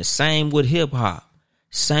doing it. Same with hip hop.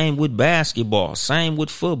 Same with basketball. Same with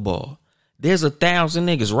football. There's 1,000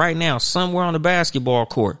 niggas right now somewhere on the basketball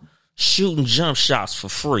court shooting jump shots for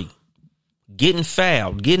free. Getting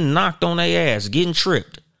fouled, getting knocked on their ass, getting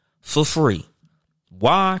tripped for free.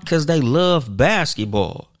 Why? Because they love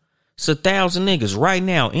basketball. It's 1,000 niggas right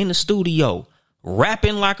now in the studio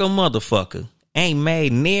rapping like a motherfucker. Ain't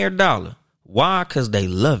made near a dollar. Why? Because they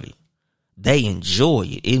love it. They enjoy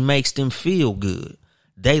it. It makes them feel good.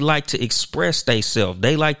 They like to express themselves.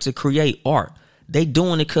 They like to create art. They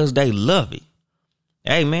doing it because they love it.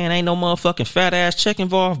 Hey, man, ain't no motherfucking fat ass check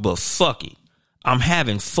involved, but fuck it. I'm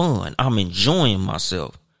having fun. I'm enjoying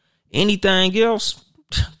myself. Anything else,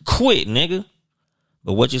 quit, nigga.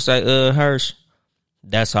 But what you say, Hirsch?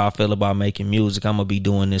 That's how I feel about making music. I'm going to be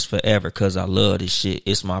doing this forever because I love this shit.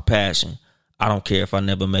 It's my passion. I don't care if I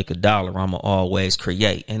never make $1. I'm going to always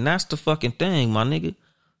create. And that's the fucking thing, my nigga.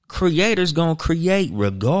 Creators going to create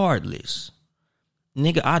regardless.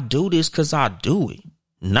 Nigga, I do this because I do it.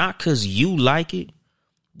 Not because you like it.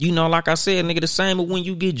 You know, like I said, nigga, the same as when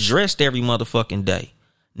you get dressed every motherfucking day.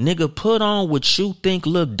 Nigga, put on what you think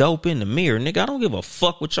look dope in the mirror. Nigga, I don't give a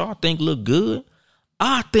fuck what y'all think look good.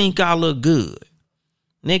 I think I look good.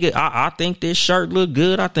 Nigga, I think this shirt look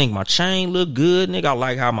good. I think my chain look good. Nigga, I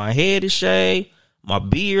like how my head is shaved. My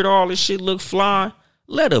beard, all this shit look fly.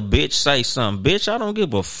 Let a bitch say something. Bitch, I don't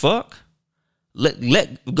give a fuck.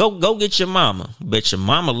 Go get your mama. Bet your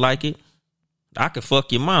mama like it. I could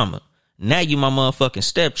fuck your mama. Now you my motherfucking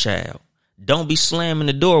stepchild. Don't be slamming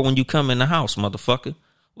the door when you come in the house, motherfucker.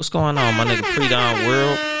 What's going on, my nigga Pre-Dawn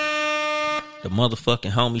World? The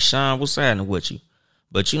motherfucking homie Sean, what's happening with you?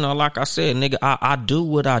 But, you know, like I said, nigga, I do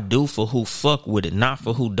what I do for who fuck with it, not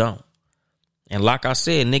for who don't. And like I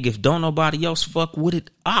said, nigga, if don't nobody else fuck with it,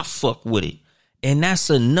 I fuck with it. And that's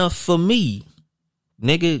enough for me,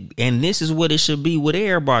 nigga. And this is what it should be with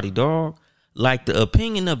everybody, dog. Like, the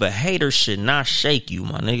opinion of a hater should not shake you,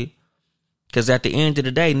 my nigga. Because at the end of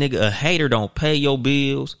the day, nigga, a hater don't pay your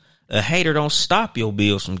bills. A hater don't stop your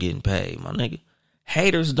bills from getting paid, my nigga.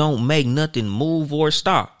 Haters don't make nothing move or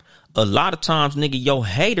stop. A lot of times, nigga, your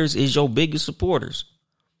haters is your biggest supporters.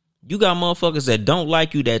 You got motherfuckers that don't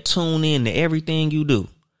like you that tune in to everything you do.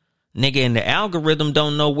 Nigga, and the algorithm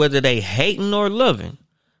don't know whether they hating or loving.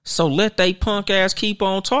 So let they punk ass keep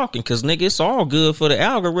on talking, because, nigga, it's all good for the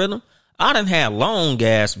algorithm. I done had long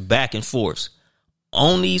ass back and forths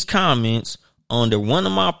on these comments under one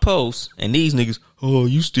of my posts, and these niggas, oh,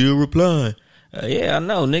 you still replying? Yeah, I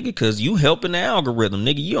know, nigga, because you helping the algorithm,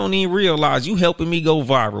 nigga. You don't even realize you helping me go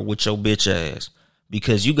viral with your bitch ass,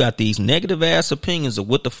 because you got these negative ass opinions of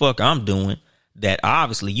what the fuck I'm doing that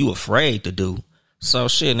obviously you afraid to do. So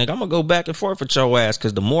shit, nigga, I'm gonna go back and forth with your ass,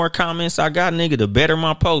 because the more comments I got, nigga, the better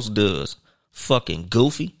my post does. Fucking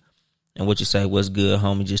goofy. And what you say, what's good,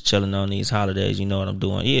 homie? Just chilling on these holidays. You know what I'm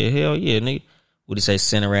doing? Yeah, hell yeah, nigga. What he say,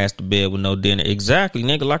 send her ass to bed with no dinner? Exactly,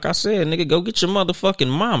 nigga. Like I said, nigga, go get your motherfucking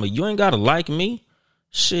mama. You ain't gotta like me.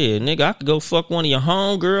 Shit, nigga, I could go fuck one of your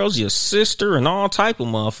homegirls, your sister, and all type of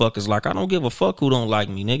motherfuckers. Like, I don't give a fuck who don't like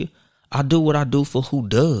me, nigga. I do what I do for who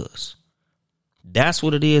does. That's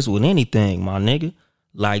what it is with anything, my nigga.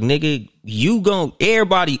 Like, nigga,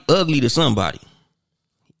 everybody ugly to somebody.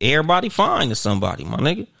 Everybody fine to somebody, my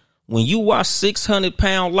nigga. When you watch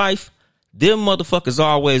 600-Pound Life, them motherfuckers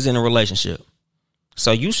always in a relationship.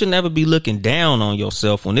 So you should never be looking down on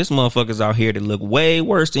yourself when this motherfucker's out here that look way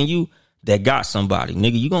worse than you that got somebody.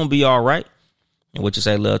 Nigga, you gonna be all right. And what you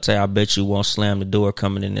say, Lil Tay, I bet you won't slam the door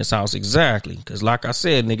coming in this house. Exactly. Because like I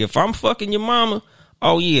said, nigga, if I'm fucking your mama,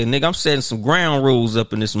 oh yeah, nigga, I'm setting some ground rules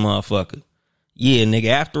up in this motherfucker. Yeah, nigga,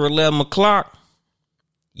 after 11 o'clock,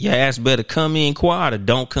 your ass better come in quiet or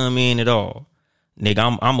don't come in at all.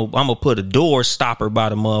 Nigga, I'm gonna put a door stopper by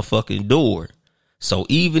the motherfucking door. So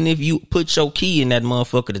even if you put your key in that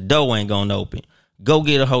motherfucker, the door ain't gonna open. Go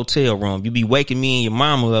get a hotel room. You be waking me and your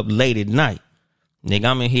mama up late at night. Nigga,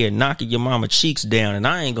 I'm in here knocking your mama cheeks down, and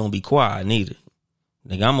I ain't gonna be quiet neither.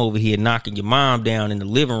 Nigga, I'm over here knocking your mom down in the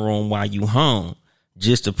living room while you home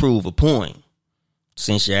just to prove a point.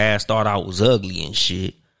 Since your ass thought I was ugly and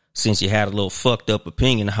shit. Since you had a little fucked up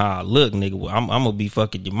opinion of how I look, nigga, well, I'm gonna be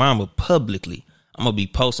fucking your mama publicly. I'm gonna be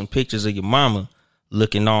posting pictures of your mama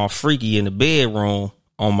looking all freaky in the bedroom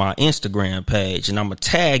on my Instagram page, and I'm gonna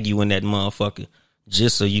tag you in that motherfucker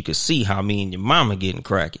just so you can see how me and your mama getting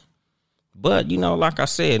cracking. But, you know, like I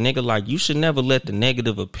said, nigga, like, you should never let the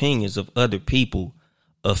negative opinions of other people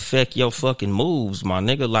affect your fucking moves, my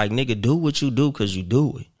nigga. Like, nigga, do what you do because you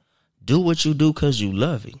do it. Do what you do because you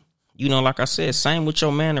love it. You know, like I said, same with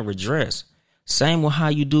your manner of dress. Same with how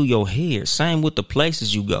you do your hair. Same with the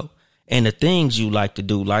places you go and the things you like to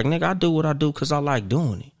do. Like, nigga, I do what I do because I like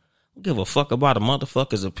doing it. I don't give a fuck about a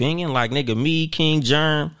motherfucker's opinion. Like, nigga, me, King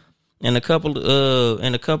Germ, and a couple of the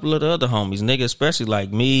other homies, nigga, especially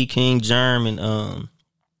like me, King Germ, and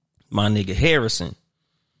my nigga Harrison.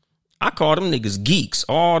 I call them niggas geeks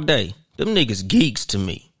all day. Them niggas geeks to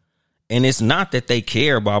me. And it's not that they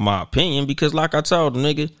care about my opinion, because like I told them,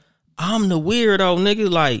 nigga, I'm the weirdo, nigga.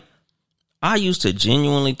 Like, I used to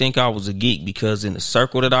genuinely think I was a geek because in the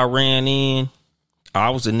circle that I ran in, I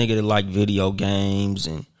was a nigga that liked video games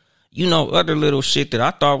and, you know, other little shit that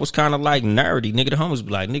I thought was kind of like nerdy. Nigga, the homies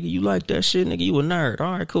be like, nigga, you like that shit? Nigga, you a nerd.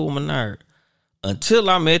 All right, cool, I'm a nerd. Until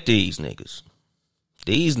I met these niggas.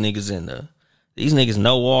 These niggas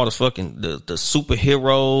know all the fucking, the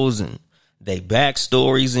superheroes and they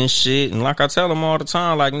backstories and shit. And like I tell them all the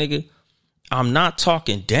time, like, nigga, I'm not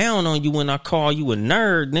talking down on you when I call you a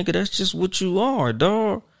nerd, nigga. That's just what you are,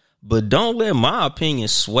 dog. But don't let my opinion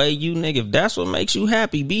sway you, nigga. If that's what makes you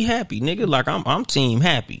happy, be happy, nigga. Like I'm team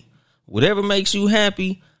happy. Whatever makes you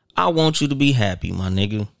happy, I want you to be happy, my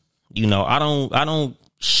nigga. You know, I don't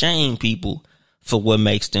shame people for what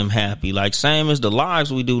makes them happy. Like same as the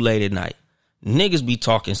lives we do late at night. Niggas be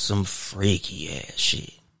talking some freaky ass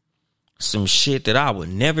shit. Some shit that I would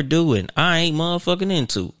never do and I ain't motherfucking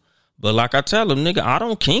into. But like I tell them, nigga, I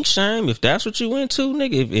don't kink shame. If that's what you into,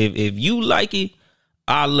 nigga, if you like it,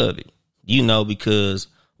 I love it, you know, because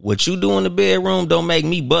what you do in the bedroom don't make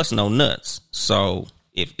me bust no nuts. So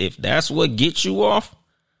if that's what gets you off,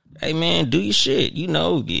 hey man, do your shit. You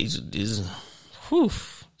know, it's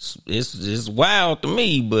wild to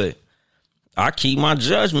me, but I keep my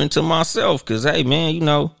judgment to myself because, hey man, you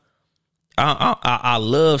know, I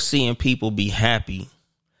love seeing people be happy,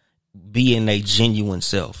 being their genuine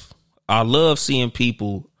self. I love seeing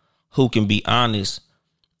people who can be honest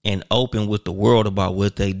and open with the world about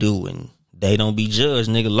what they do and they don't be judged,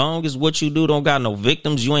 nigga. Long as what you do don't got no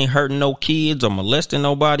victims, you ain't hurting no kids or molesting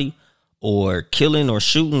nobody or killing or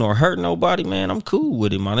shooting or hurting nobody, man, I'm cool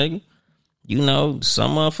with it, my nigga. You know,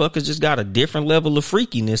 some motherfuckers just got a different level of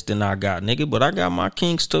freakiness than I got, nigga, but I got my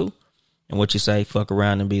kinks too. And what you say, fuck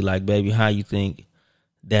around and be like, baby, how you think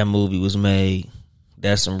that movie was made?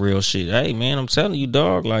 That's some real shit. Hey, man, I'm telling you,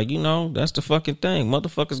 dog, like, you know, that's the fucking thing.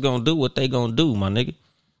 Motherfuckers gonna do what they gonna do, my nigga.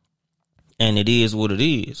 And it is what it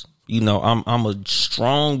is. You know, I'm a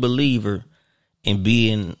strong believer in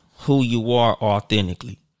being who you are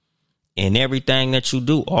authentically. And everything that you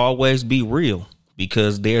do, always be real.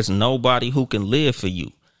 Because there's nobody who can live for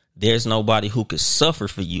you. There's nobody who could suffer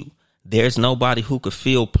for you. There's nobody who could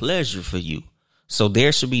feel pleasure for you. So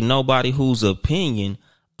there should be nobody whose opinion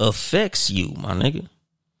affects you, my nigga.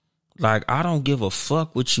 Like, I don't give a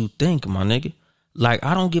fuck what you think, my nigga. Like,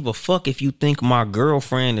 I don't give a fuck if you think my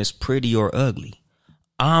girlfriend is pretty or ugly.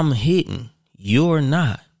 I'm hitting. You're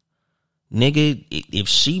not. Nigga, if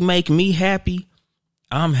she make me happy,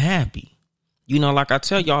 I'm happy. You know, like I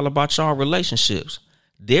tell y'all about y'all relationships.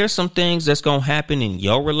 There's some things that's going to happen in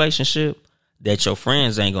your relationship that your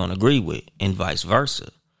friends ain't going to agree with and vice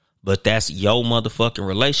versa. But that's your motherfucking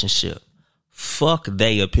relationship. Fuck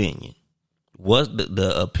they opinion. What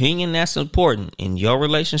the opinion that's important in your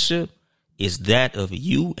relationship is that of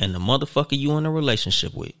you and the motherfucker you in a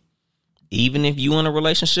relationship with. Even if you in a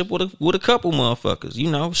relationship with a couple motherfuckers, you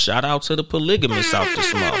know, shout out to the polygamists out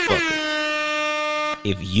this motherfucker.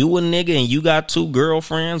 If you a nigga and you got 2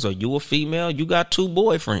 girlfriends, or you a female, you got 2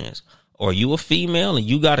 boyfriends, or you a female and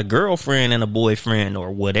you got a girlfriend and a boyfriend,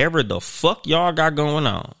 or whatever the fuck y'all got going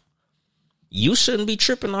on, you shouldn't be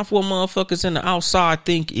tripping off what motherfuckers in the outside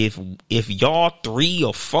think. If y'all 3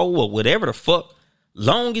 or 4 or whatever the fuck,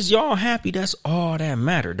 long as y'all happy, that's all that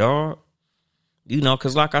matter, dog. You know,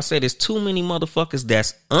 because like I said, there's too many motherfuckers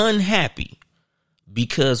that's unhappy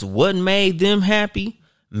because what made them happy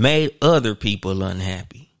made other people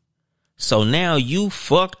unhappy. So now you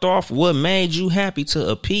fucked off what made you happy to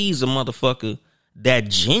appease a motherfucker that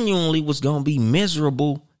genuinely was going to be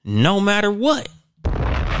miserable no matter what.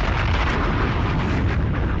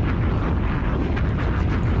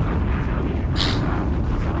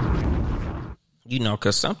 You know,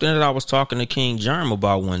 because something that I was talking to King Germ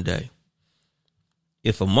about one day.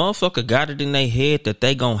 If a motherfucker got it in their head that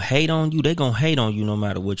they gonna hate on you, they gonna hate on you no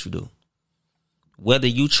matter what you do. Whether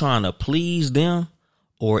you trying to please them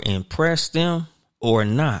or impress them or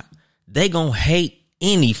not, they gonna hate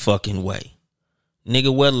any fucking way.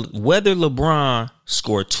 Nigga, whether LeBron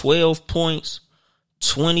scored 12 points,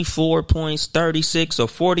 24 points, 36 or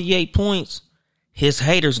 48 points, his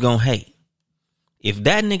haters gonna hate. If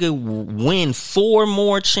that nigga win 4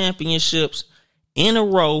 more championships in a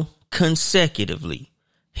row consecutively,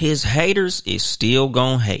 his haters is still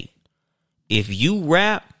gonna hate. If you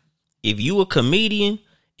rap, if you a comedian,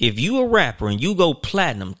 if you a rapper and you go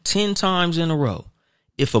platinum 10 times in a row,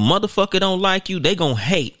 if a motherfucker don't like you, they gonna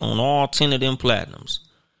hate on all 10 of them platinums.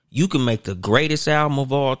 You can make the greatest album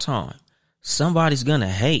of all time. Somebody's gonna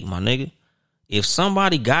hate, my nigga. If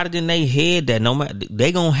somebody got it in their head that no matter,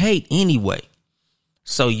 they gonna hate anyway.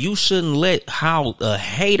 So you shouldn't let how a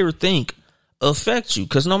hater think affect you,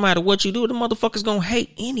 because no matter what you do, the motherfucker's gonna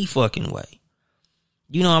hate any fucking way.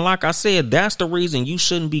 You know, like I said, that's the reason you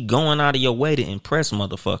shouldn't be going out of your way to impress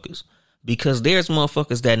motherfuckers. Because there's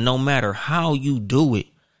motherfuckers that no matter how you do it,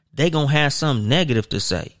 they gonna have something negative to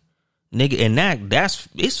say. Nigga, and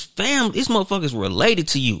it's family. It's motherfuckers related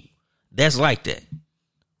to you. That's like that.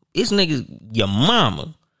 It's niggas, your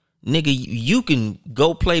mama. Nigga, you can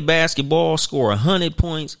go play basketball, score 100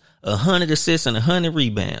 points, 100 assists, and 100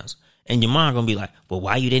 rebounds. And your mom gonna be like, well,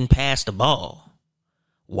 why you didn't pass the ball?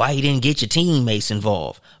 Why you didn't get your teammates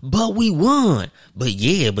involved? But we won. But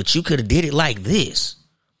you could have did it like this.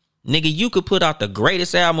 Nigga, you could put out the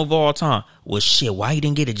greatest album of all time. Well, shit, why you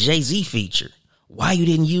didn't get a Jay-Z feature? Why you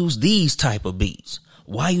didn't use these type of beats?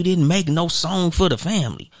 Why you didn't make no song for the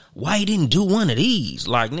family? Why you didn't do one of these?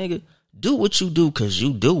 Like, nigga, do what you do because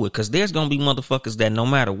you do it. Because there's going to be motherfuckers that no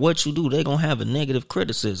matter what you do, they going to have a negative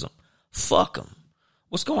criticism. Fuck them.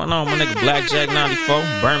 What's going on, my nigga? Blackjack 94,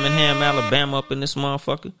 Birmingham, Alabama up in this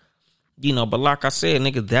motherfucker. You know, but like I said,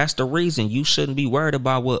 nigga, that's the reason you shouldn't be worried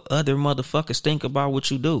about what other motherfuckers think about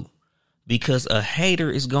what you do. Because a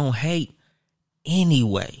hater is going to hate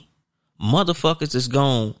anyway. Motherfuckers is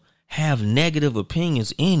going to have negative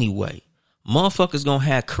opinions anyway. Motherfuckers going to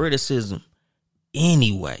have criticism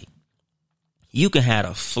anyway. You can have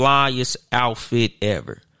the flyest outfit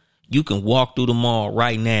ever. You can walk through the mall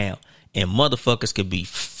right now and motherfuckers could be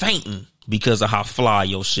fainting because of how fly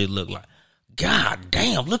your shit look like. God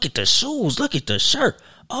damn, look at the shoes. Look at the shirt.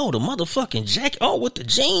 Oh, the motherfucking jacket. Oh, with the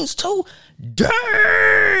jeans too.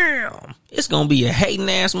 Damn. It's going to be a hating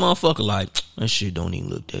ass motherfucker like, that shit don't even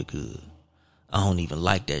look that good. I don't even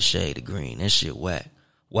like that shade of green. That shit whack.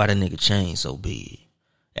 Why the nigga chain so big?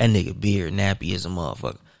 That nigga beard nappy as a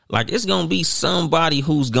motherfucker. Like, it's going to be somebody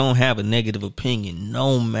who's going to have a negative opinion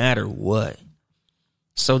no matter what.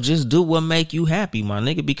 So just do what make you happy, my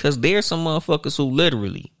nigga, because there's some motherfuckers who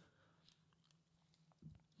literally,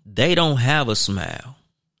 they don't have a smile.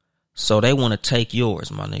 So they want to take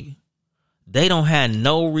yours, my nigga. They don't have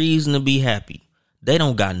no reason to be happy. They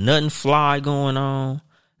don't got nothing fly going on.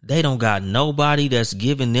 They don't got nobody that's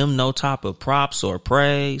giving them no type of props or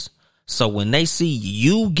praise. So when they see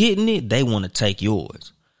you getting it, they want to take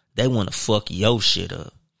yours. They want to fuck your shit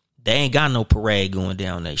up. They ain't got no parade going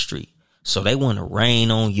down their street. So they want to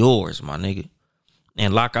rain on yours, my nigga.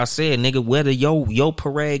 And like I said, nigga, whether your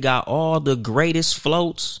parade got all the greatest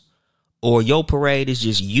floats or your parade is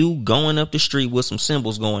just you going up the street with some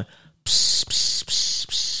cymbals going, pss, pss, pss,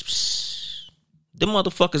 pss, pss. Them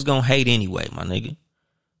motherfuckers gonna hate anyway, my nigga.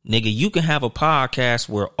 Nigga, you can have a podcast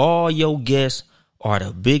where all your guests are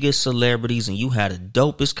the biggest celebrities and you had the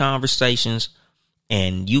dopest conversations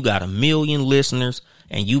and you got 1 million listeners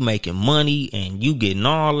and you making money and you getting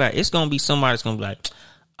all that. It's going to be somebody that's going to be like,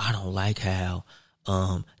 I don't like how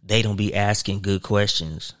they don't be asking good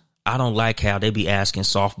questions. I don't like how they be asking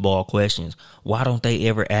softball questions. Why don't they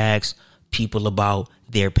ever ask people about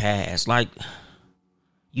their past? Like,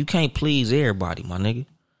 you can't please everybody, my nigga.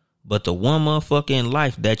 But the one motherfucker in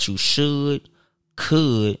life that you should,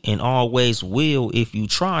 could, and always will, if you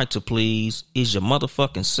try to please, is your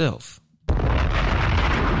motherfucking self.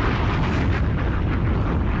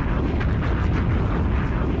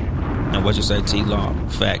 And what you say, T-Law,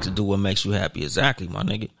 facts, do what makes you happy. Exactly, my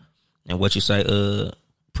nigga. And what you say,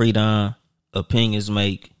 Pre-Don, opinions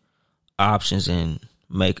make options and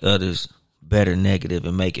make others better negative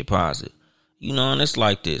and make it positive. You know, and it's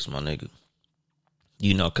like this, my nigga.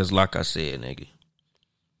 You know, because like I said, nigga,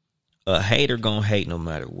 a hater gonna hate no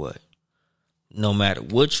matter what. No matter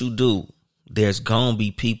what you do, there's gonna be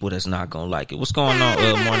people that's not gonna like it. What's going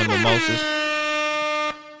on, Morning Mimosas?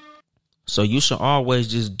 So you should always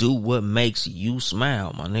just do what makes you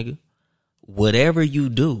smile, my nigga. Whatever you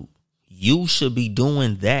do, you should be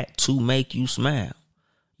doing that to make you smile.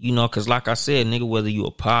 You know, because like I said, nigga, whether you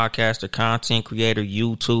a podcaster, content creator,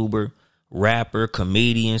 YouTuber, rapper,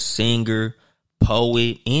 comedian, singer,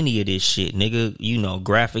 poet, any of this shit, nigga, you know,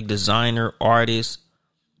 graphic designer, artist,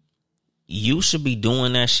 you should be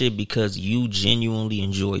doing that shit because you genuinely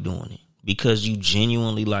enjoy doing it, because you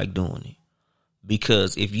genuinely like doing it.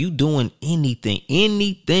 Because if you doing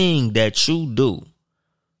anything that you do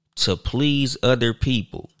to please other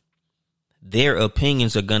people, their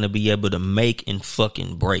opinions are going to be able to make and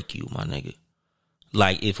fucking break you, my nigga.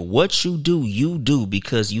 Like, if what you do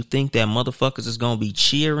because you think that motherfuckers is going to be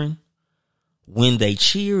cheering, when they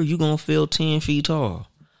cheer, you going to feel 10 feet tall.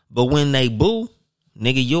 But when they boo,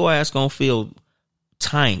 nigga, your ass going to feel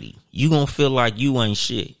tiny. You going to feel like you ain't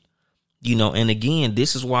shit. You know, and again,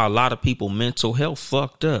 this is why a lot of people mental health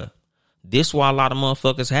fucked up. This is why a lot of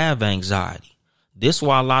motherfuckers have anxiety. This is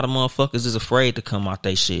why a lot of motherfuckers is afraid to come out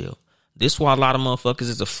their shell. This is why a lot of motherfuckers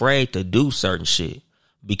is afraid to do certain shit.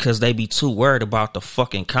 because they be too worried about the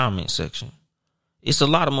fucking comment section. It's a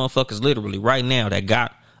lot of motherfuckers literally right now that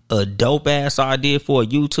got a dope ass idea for a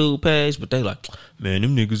YouTube page, but they like, man,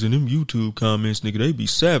 them niggas in them YouTube comments, nigga, they be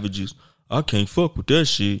savages. I can't fuck with that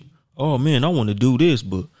shit. Oh man, I want to do this,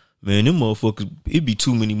 but man, them motherfuckers, it be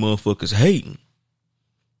too many motherfuckers hating.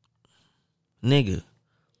 Nigga,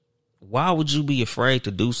 why would you be afraid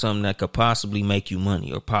to do something that could possibly make you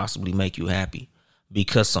money or possibly make you happy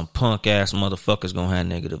because some punk ass motherfuckers gonna have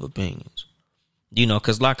negative opinions? You know,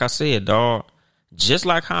 cause like I said, dog, just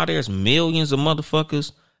like how there's millions of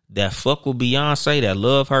motherfuckers that fuck with Beyonce, that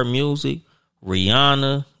love her music,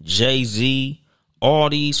 Rihanna, Jay-Z, all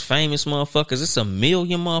these famous motherfuckers. It's a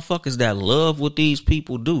million motherfuckers that love what these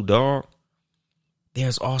people do, dog.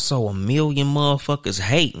 There's also a million motherfuckers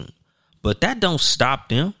hating, but that don't stop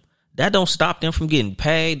them. That don't stop them from getting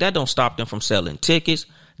paid. That don't stop them from selling tickets.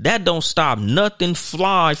 That don't stop nothing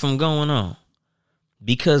fly from going on,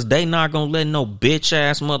 because they not gonna let no bitch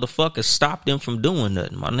ass motherfuckers stop them from doing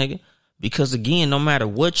nothing, my nigga. Because again, no matter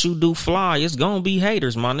what you do fly, it's gonna be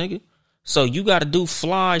haters, my nigga. So you gotta do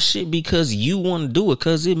fly shit because you want to do it,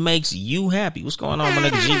 because it makes you happy. What's going on, my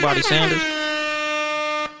nigga G-Body Sanders?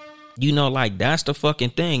 You know, like, that's the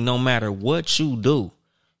fucking thing. No matter what you do,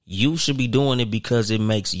 you should be doing it because it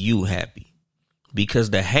makes you happy.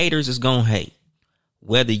 Because the haters is gonna hate.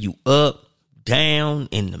 Whether you up, down,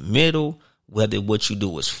 in the middle, whether what you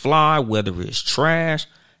do is fly, whether it's trash,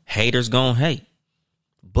 haters gonna hate.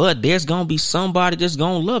 But there's gonna be somebody that's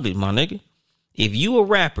gonna love it, my nigga. If you a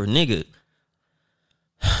rapper, nigga,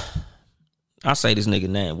 I say this nigga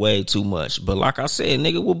name way too much, but like I said,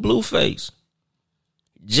 nigga with Blueface.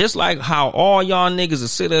 Just like how all y'all niggas will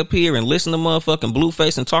sit up here and listen to motherfucking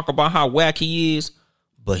Blueface and talk about how whack he is,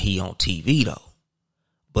 but he on TV though.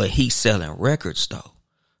 But he selling records though.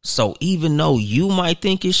 So even though you might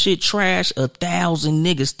think his shit trash, 1,000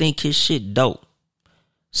 niggas think his shit dope.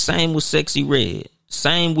 Same with Sexy Red.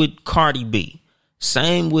 Same with Cardi B.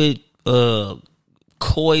 Same with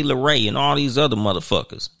Coi Leray and all these other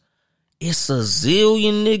motherfuckers. It's a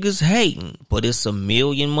zillion niggas hating, but it's a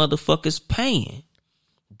million motherfuckers paying.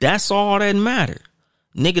 That's all that matter.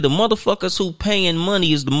 Nigga, the motherfuckers who paying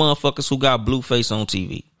money is the motherfuckers who got Blueface on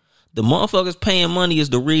TV. The motherfuckers paying money is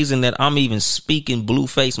the reason that I'm even speaking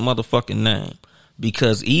Blueface motherfucking name.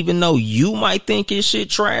 Because even though you might think his shit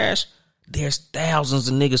trash, there's thousands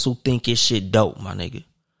of niggas who think his shit dope, my nigga.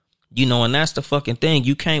 You know, and that's the fucking thing.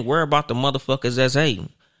 You can't worry about the motherfuckers that's hating.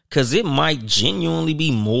 Because it might genuinely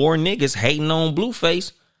be more niggas hating on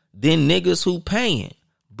Blueface than niggas who paying.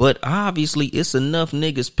 But obviously, it's enough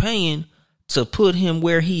niggas paying to put him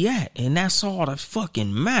where he at. And that's all that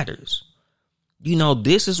fucking matters. You know,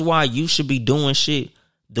 this is why you should be doing shit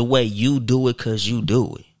the way you do it, because you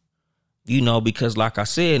do it. You know, because like I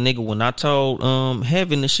said, nigga, when I told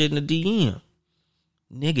Heaven the shit in the DM,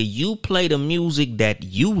 nigga, you play the music that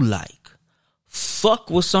you like. Fuck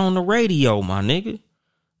what's on the radio, my nigga.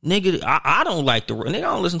 Nigga, I don't like the nigga. I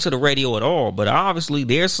don't listen to the radio at all. But obviously,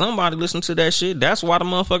 there's somebody listening to that shit. That's why the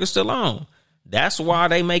motherfucker's still on. That's why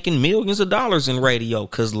they making millions of dollars in radio,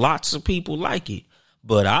 because lots of people like it.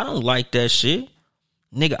 But I don't like that shit.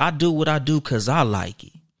 Nigga, I do what I do because I like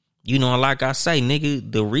it. You know, like I say,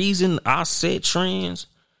 nigga, the reason I set trends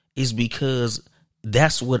is because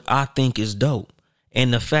that's what I think is dope.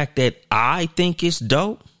 And the fact that I think it's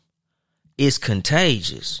dope is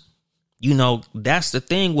contagious. You know, that's the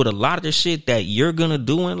thing with a lot of the shit that you're going to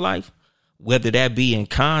do in life, whether that be in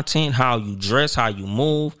content, how you dress, how you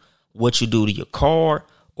move, what you do to your car,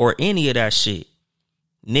 or any of that shit.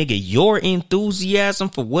 Nigga, your enthusiasm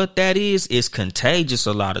for what that is contagious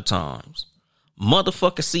a lot of times.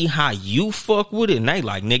 Motherfuckers see how you fuck with it and they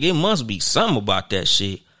like, nigga, it must be something about that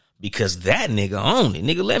shit because that nigga own it.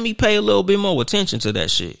 Nigga, let me pay a little bit more attention to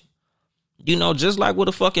that shit. You know, just like with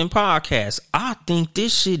a fucking podcast, I think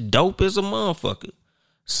this shit dope as a motherfucker.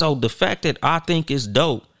 So the fact that I think it's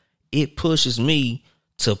dope, it pushes me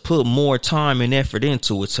to put more time and effort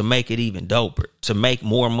into it to make it even doper, to make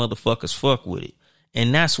more motherfuckers fuck with it.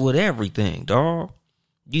 And that's with everything, dog.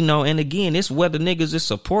 You know, and again, it's whether niggas is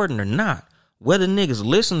supporting or not, whether niggas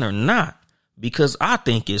listen or not, because I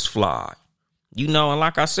think it's fly. You know, and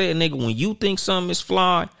like I said, nigga, when you think something is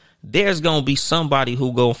fly, there's going to be somebody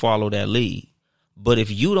who go follow that lead. But if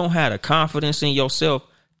you don't have the confidence in yourself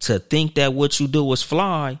to think that what you do is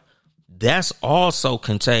fly, that's also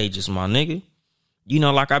contagious, my nigga. You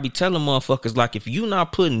know, like I be telling motherfuckers, like, if you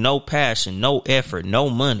not putting no passion, no effort, no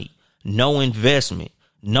money, no investment,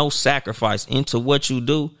 no sacrifice into what you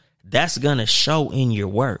do, that's going to show in your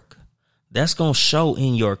work. That's going to show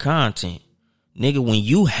in your content. Nigga, when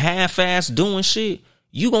you half-ass doing shit,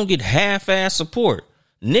 you going to get half-ass support.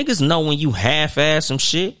 Niggas know when you half-ass some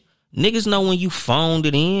shit. Niggas know when you phoned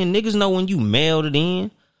it in. Niggas know when you mailed it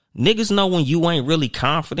in. Niggas know when you ain't really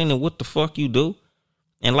confident in what the fuck you do.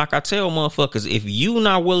 And like I tell motherfuckers, if you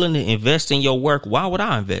not willing to invest in your work, why would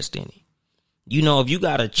I invest in it? You know, if you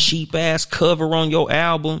got a cheap ass cover on your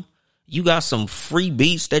album, you got some free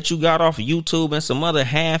beats that you got off of YouTube and some other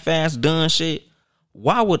half-ass done shit,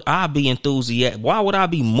 why would I be enthusiastic? Why would I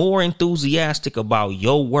be more enthusiastic about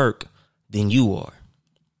your work than you are?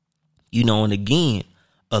 You know, and again,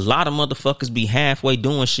 a lot of motherfuckers be halfway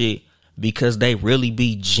doing shit because they really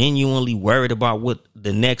be genuinely worried about what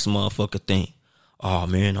the next motherfucker think. Oh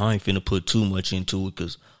man, I ain't finna put too much into it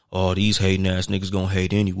because these hating ass niggas gonna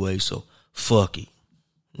hate anyway, so fuck it.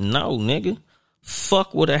 No, nigga.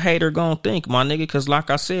 Fuck what a hater gonna think, my nigga, because like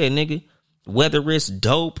I said, nigga, whether it's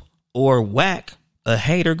dope or whack, a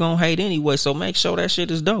hater gonna hate anyway, so make sure that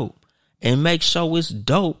shit is dope. And make sure it's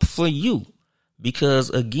dope for you. Because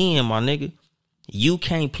again, my nigga, you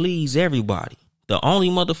can't please everybody. The only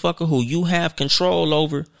motherfucker who you have control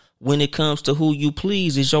over when it comes to who you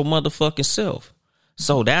please is your motherfucking self.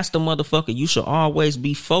 So that's the motherfucker you should always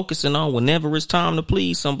be focusing on whenever it's time to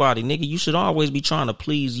please somebody. Nigga, you should always be trying to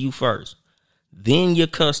please you first. Then your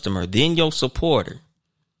customer, then your supporter.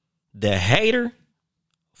 The hater,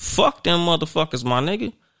 fuck them motherfuckers, my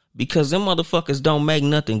nigga. Because them motherfuckers don't make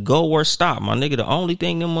nothing go or stop, my nigga. The only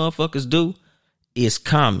thing them motherfuckers do is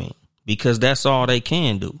comment. Because that's all they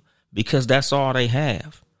can do. Because that's all they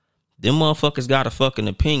have. Them motherfuckers got a fucking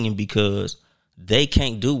opinion because they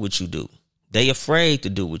can't do what you do. They afraid to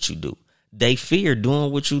do what you do. They fear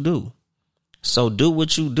doing what you do. So do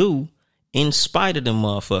what you do in spite of them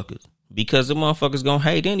motherfuckers. Because the motherfuckers gonna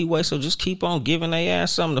hate anyway. So just keep on giving their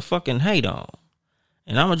ass something to fucking hate on.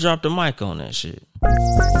 And I'm gonna drop the mic on that shit.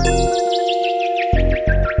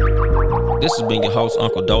 This has been your host,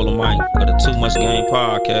 Uncle Dolomite, of the Too Much Game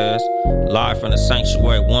Podcast, live from the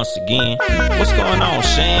sanctuary once again. What's going on,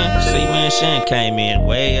 Shan? See, man, Shan came in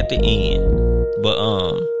way at the end. But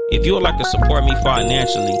if you would like to support me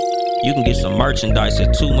financially, you can get some merchandise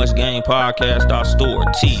at TooMuchGamePodcast.store.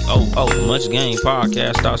 TOO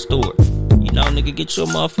muchgamepodcast.store. You know, nigga, get your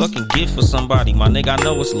motherfucking gift for somebody. My nigga, I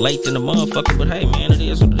know it's late in the motherfucker, but hey, man, it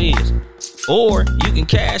is what it is. Or you can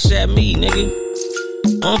cash at me, nigga.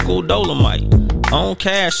 Uncle Dolomite on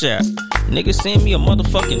Cash App. Nigga, send me a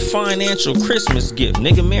motherfucking financial Christmas gift.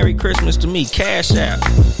 Nigga, Merry Christmas to me. Cash App.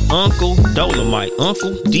 Uncle Dolomite.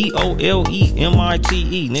 Uncle Dolemite,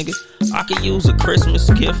 nigga. I could use a Christmas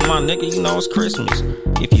gift, my nigga. You know it's Christmas.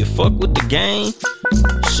 If you fuck with the game,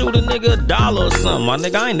 shoot a nigga $1 or something. My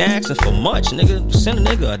nigga, I ain't asking for much, nigga. Send a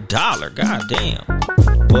nigga $1. Goddamn.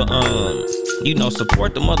 But you know,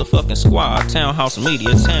 support the motherfucking squad. Townhouse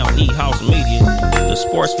Media, Town E House Media, the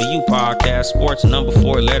Sports for You podcast, Sports number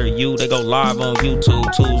 4 letter U. They go live on YouTube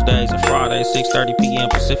Tuesdays and Fridays, 6:30 p.m.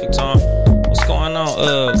 Pacific time. What's going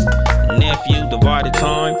on, nephew? Divided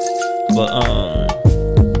time. But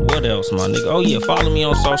what else, my nigga? Oh yeah, follow me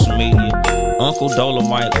on social media, Uncle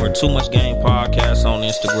Dolomite or Too Much Game Podcast on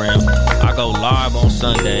Instagram. I go live on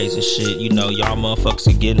Sundays and shit. You know, y'all motherfuckers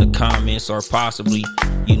can get in the comments, or possibly,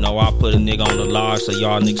 you know, I'll put a nigga on the live so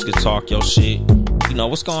y'all niggas can talk your shit. You know,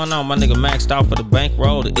 what's going on? My nigga maxed out for the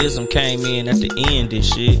bankroll. The ism came in at the end and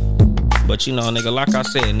shit. But you know, nigga, like I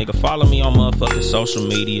said, nigga, follow me on motherfucking social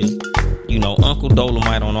media. You know, Uncle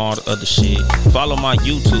Dolomite on all the other shit. Follow my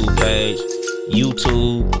YouTube page.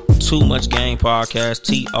 YouTube, Too Much Game Podcast,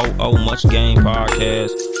 TOO Much Game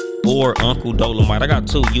Podcast, or Uncle Dolomite. I got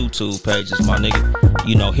 2 YouTube pages, my nigga.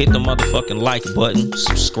 You know, hit the motherfucking like button,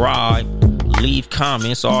 subscribe, leave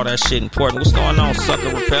comments, all that shit important. What's going on,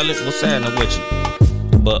 sucker repellent? What's happening with you?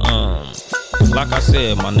 But like I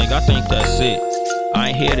said, my nigga, I think that's it. I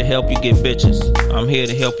ain't here to help you get bitches. I'm here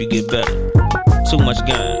to help you get better. Too much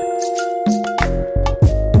game.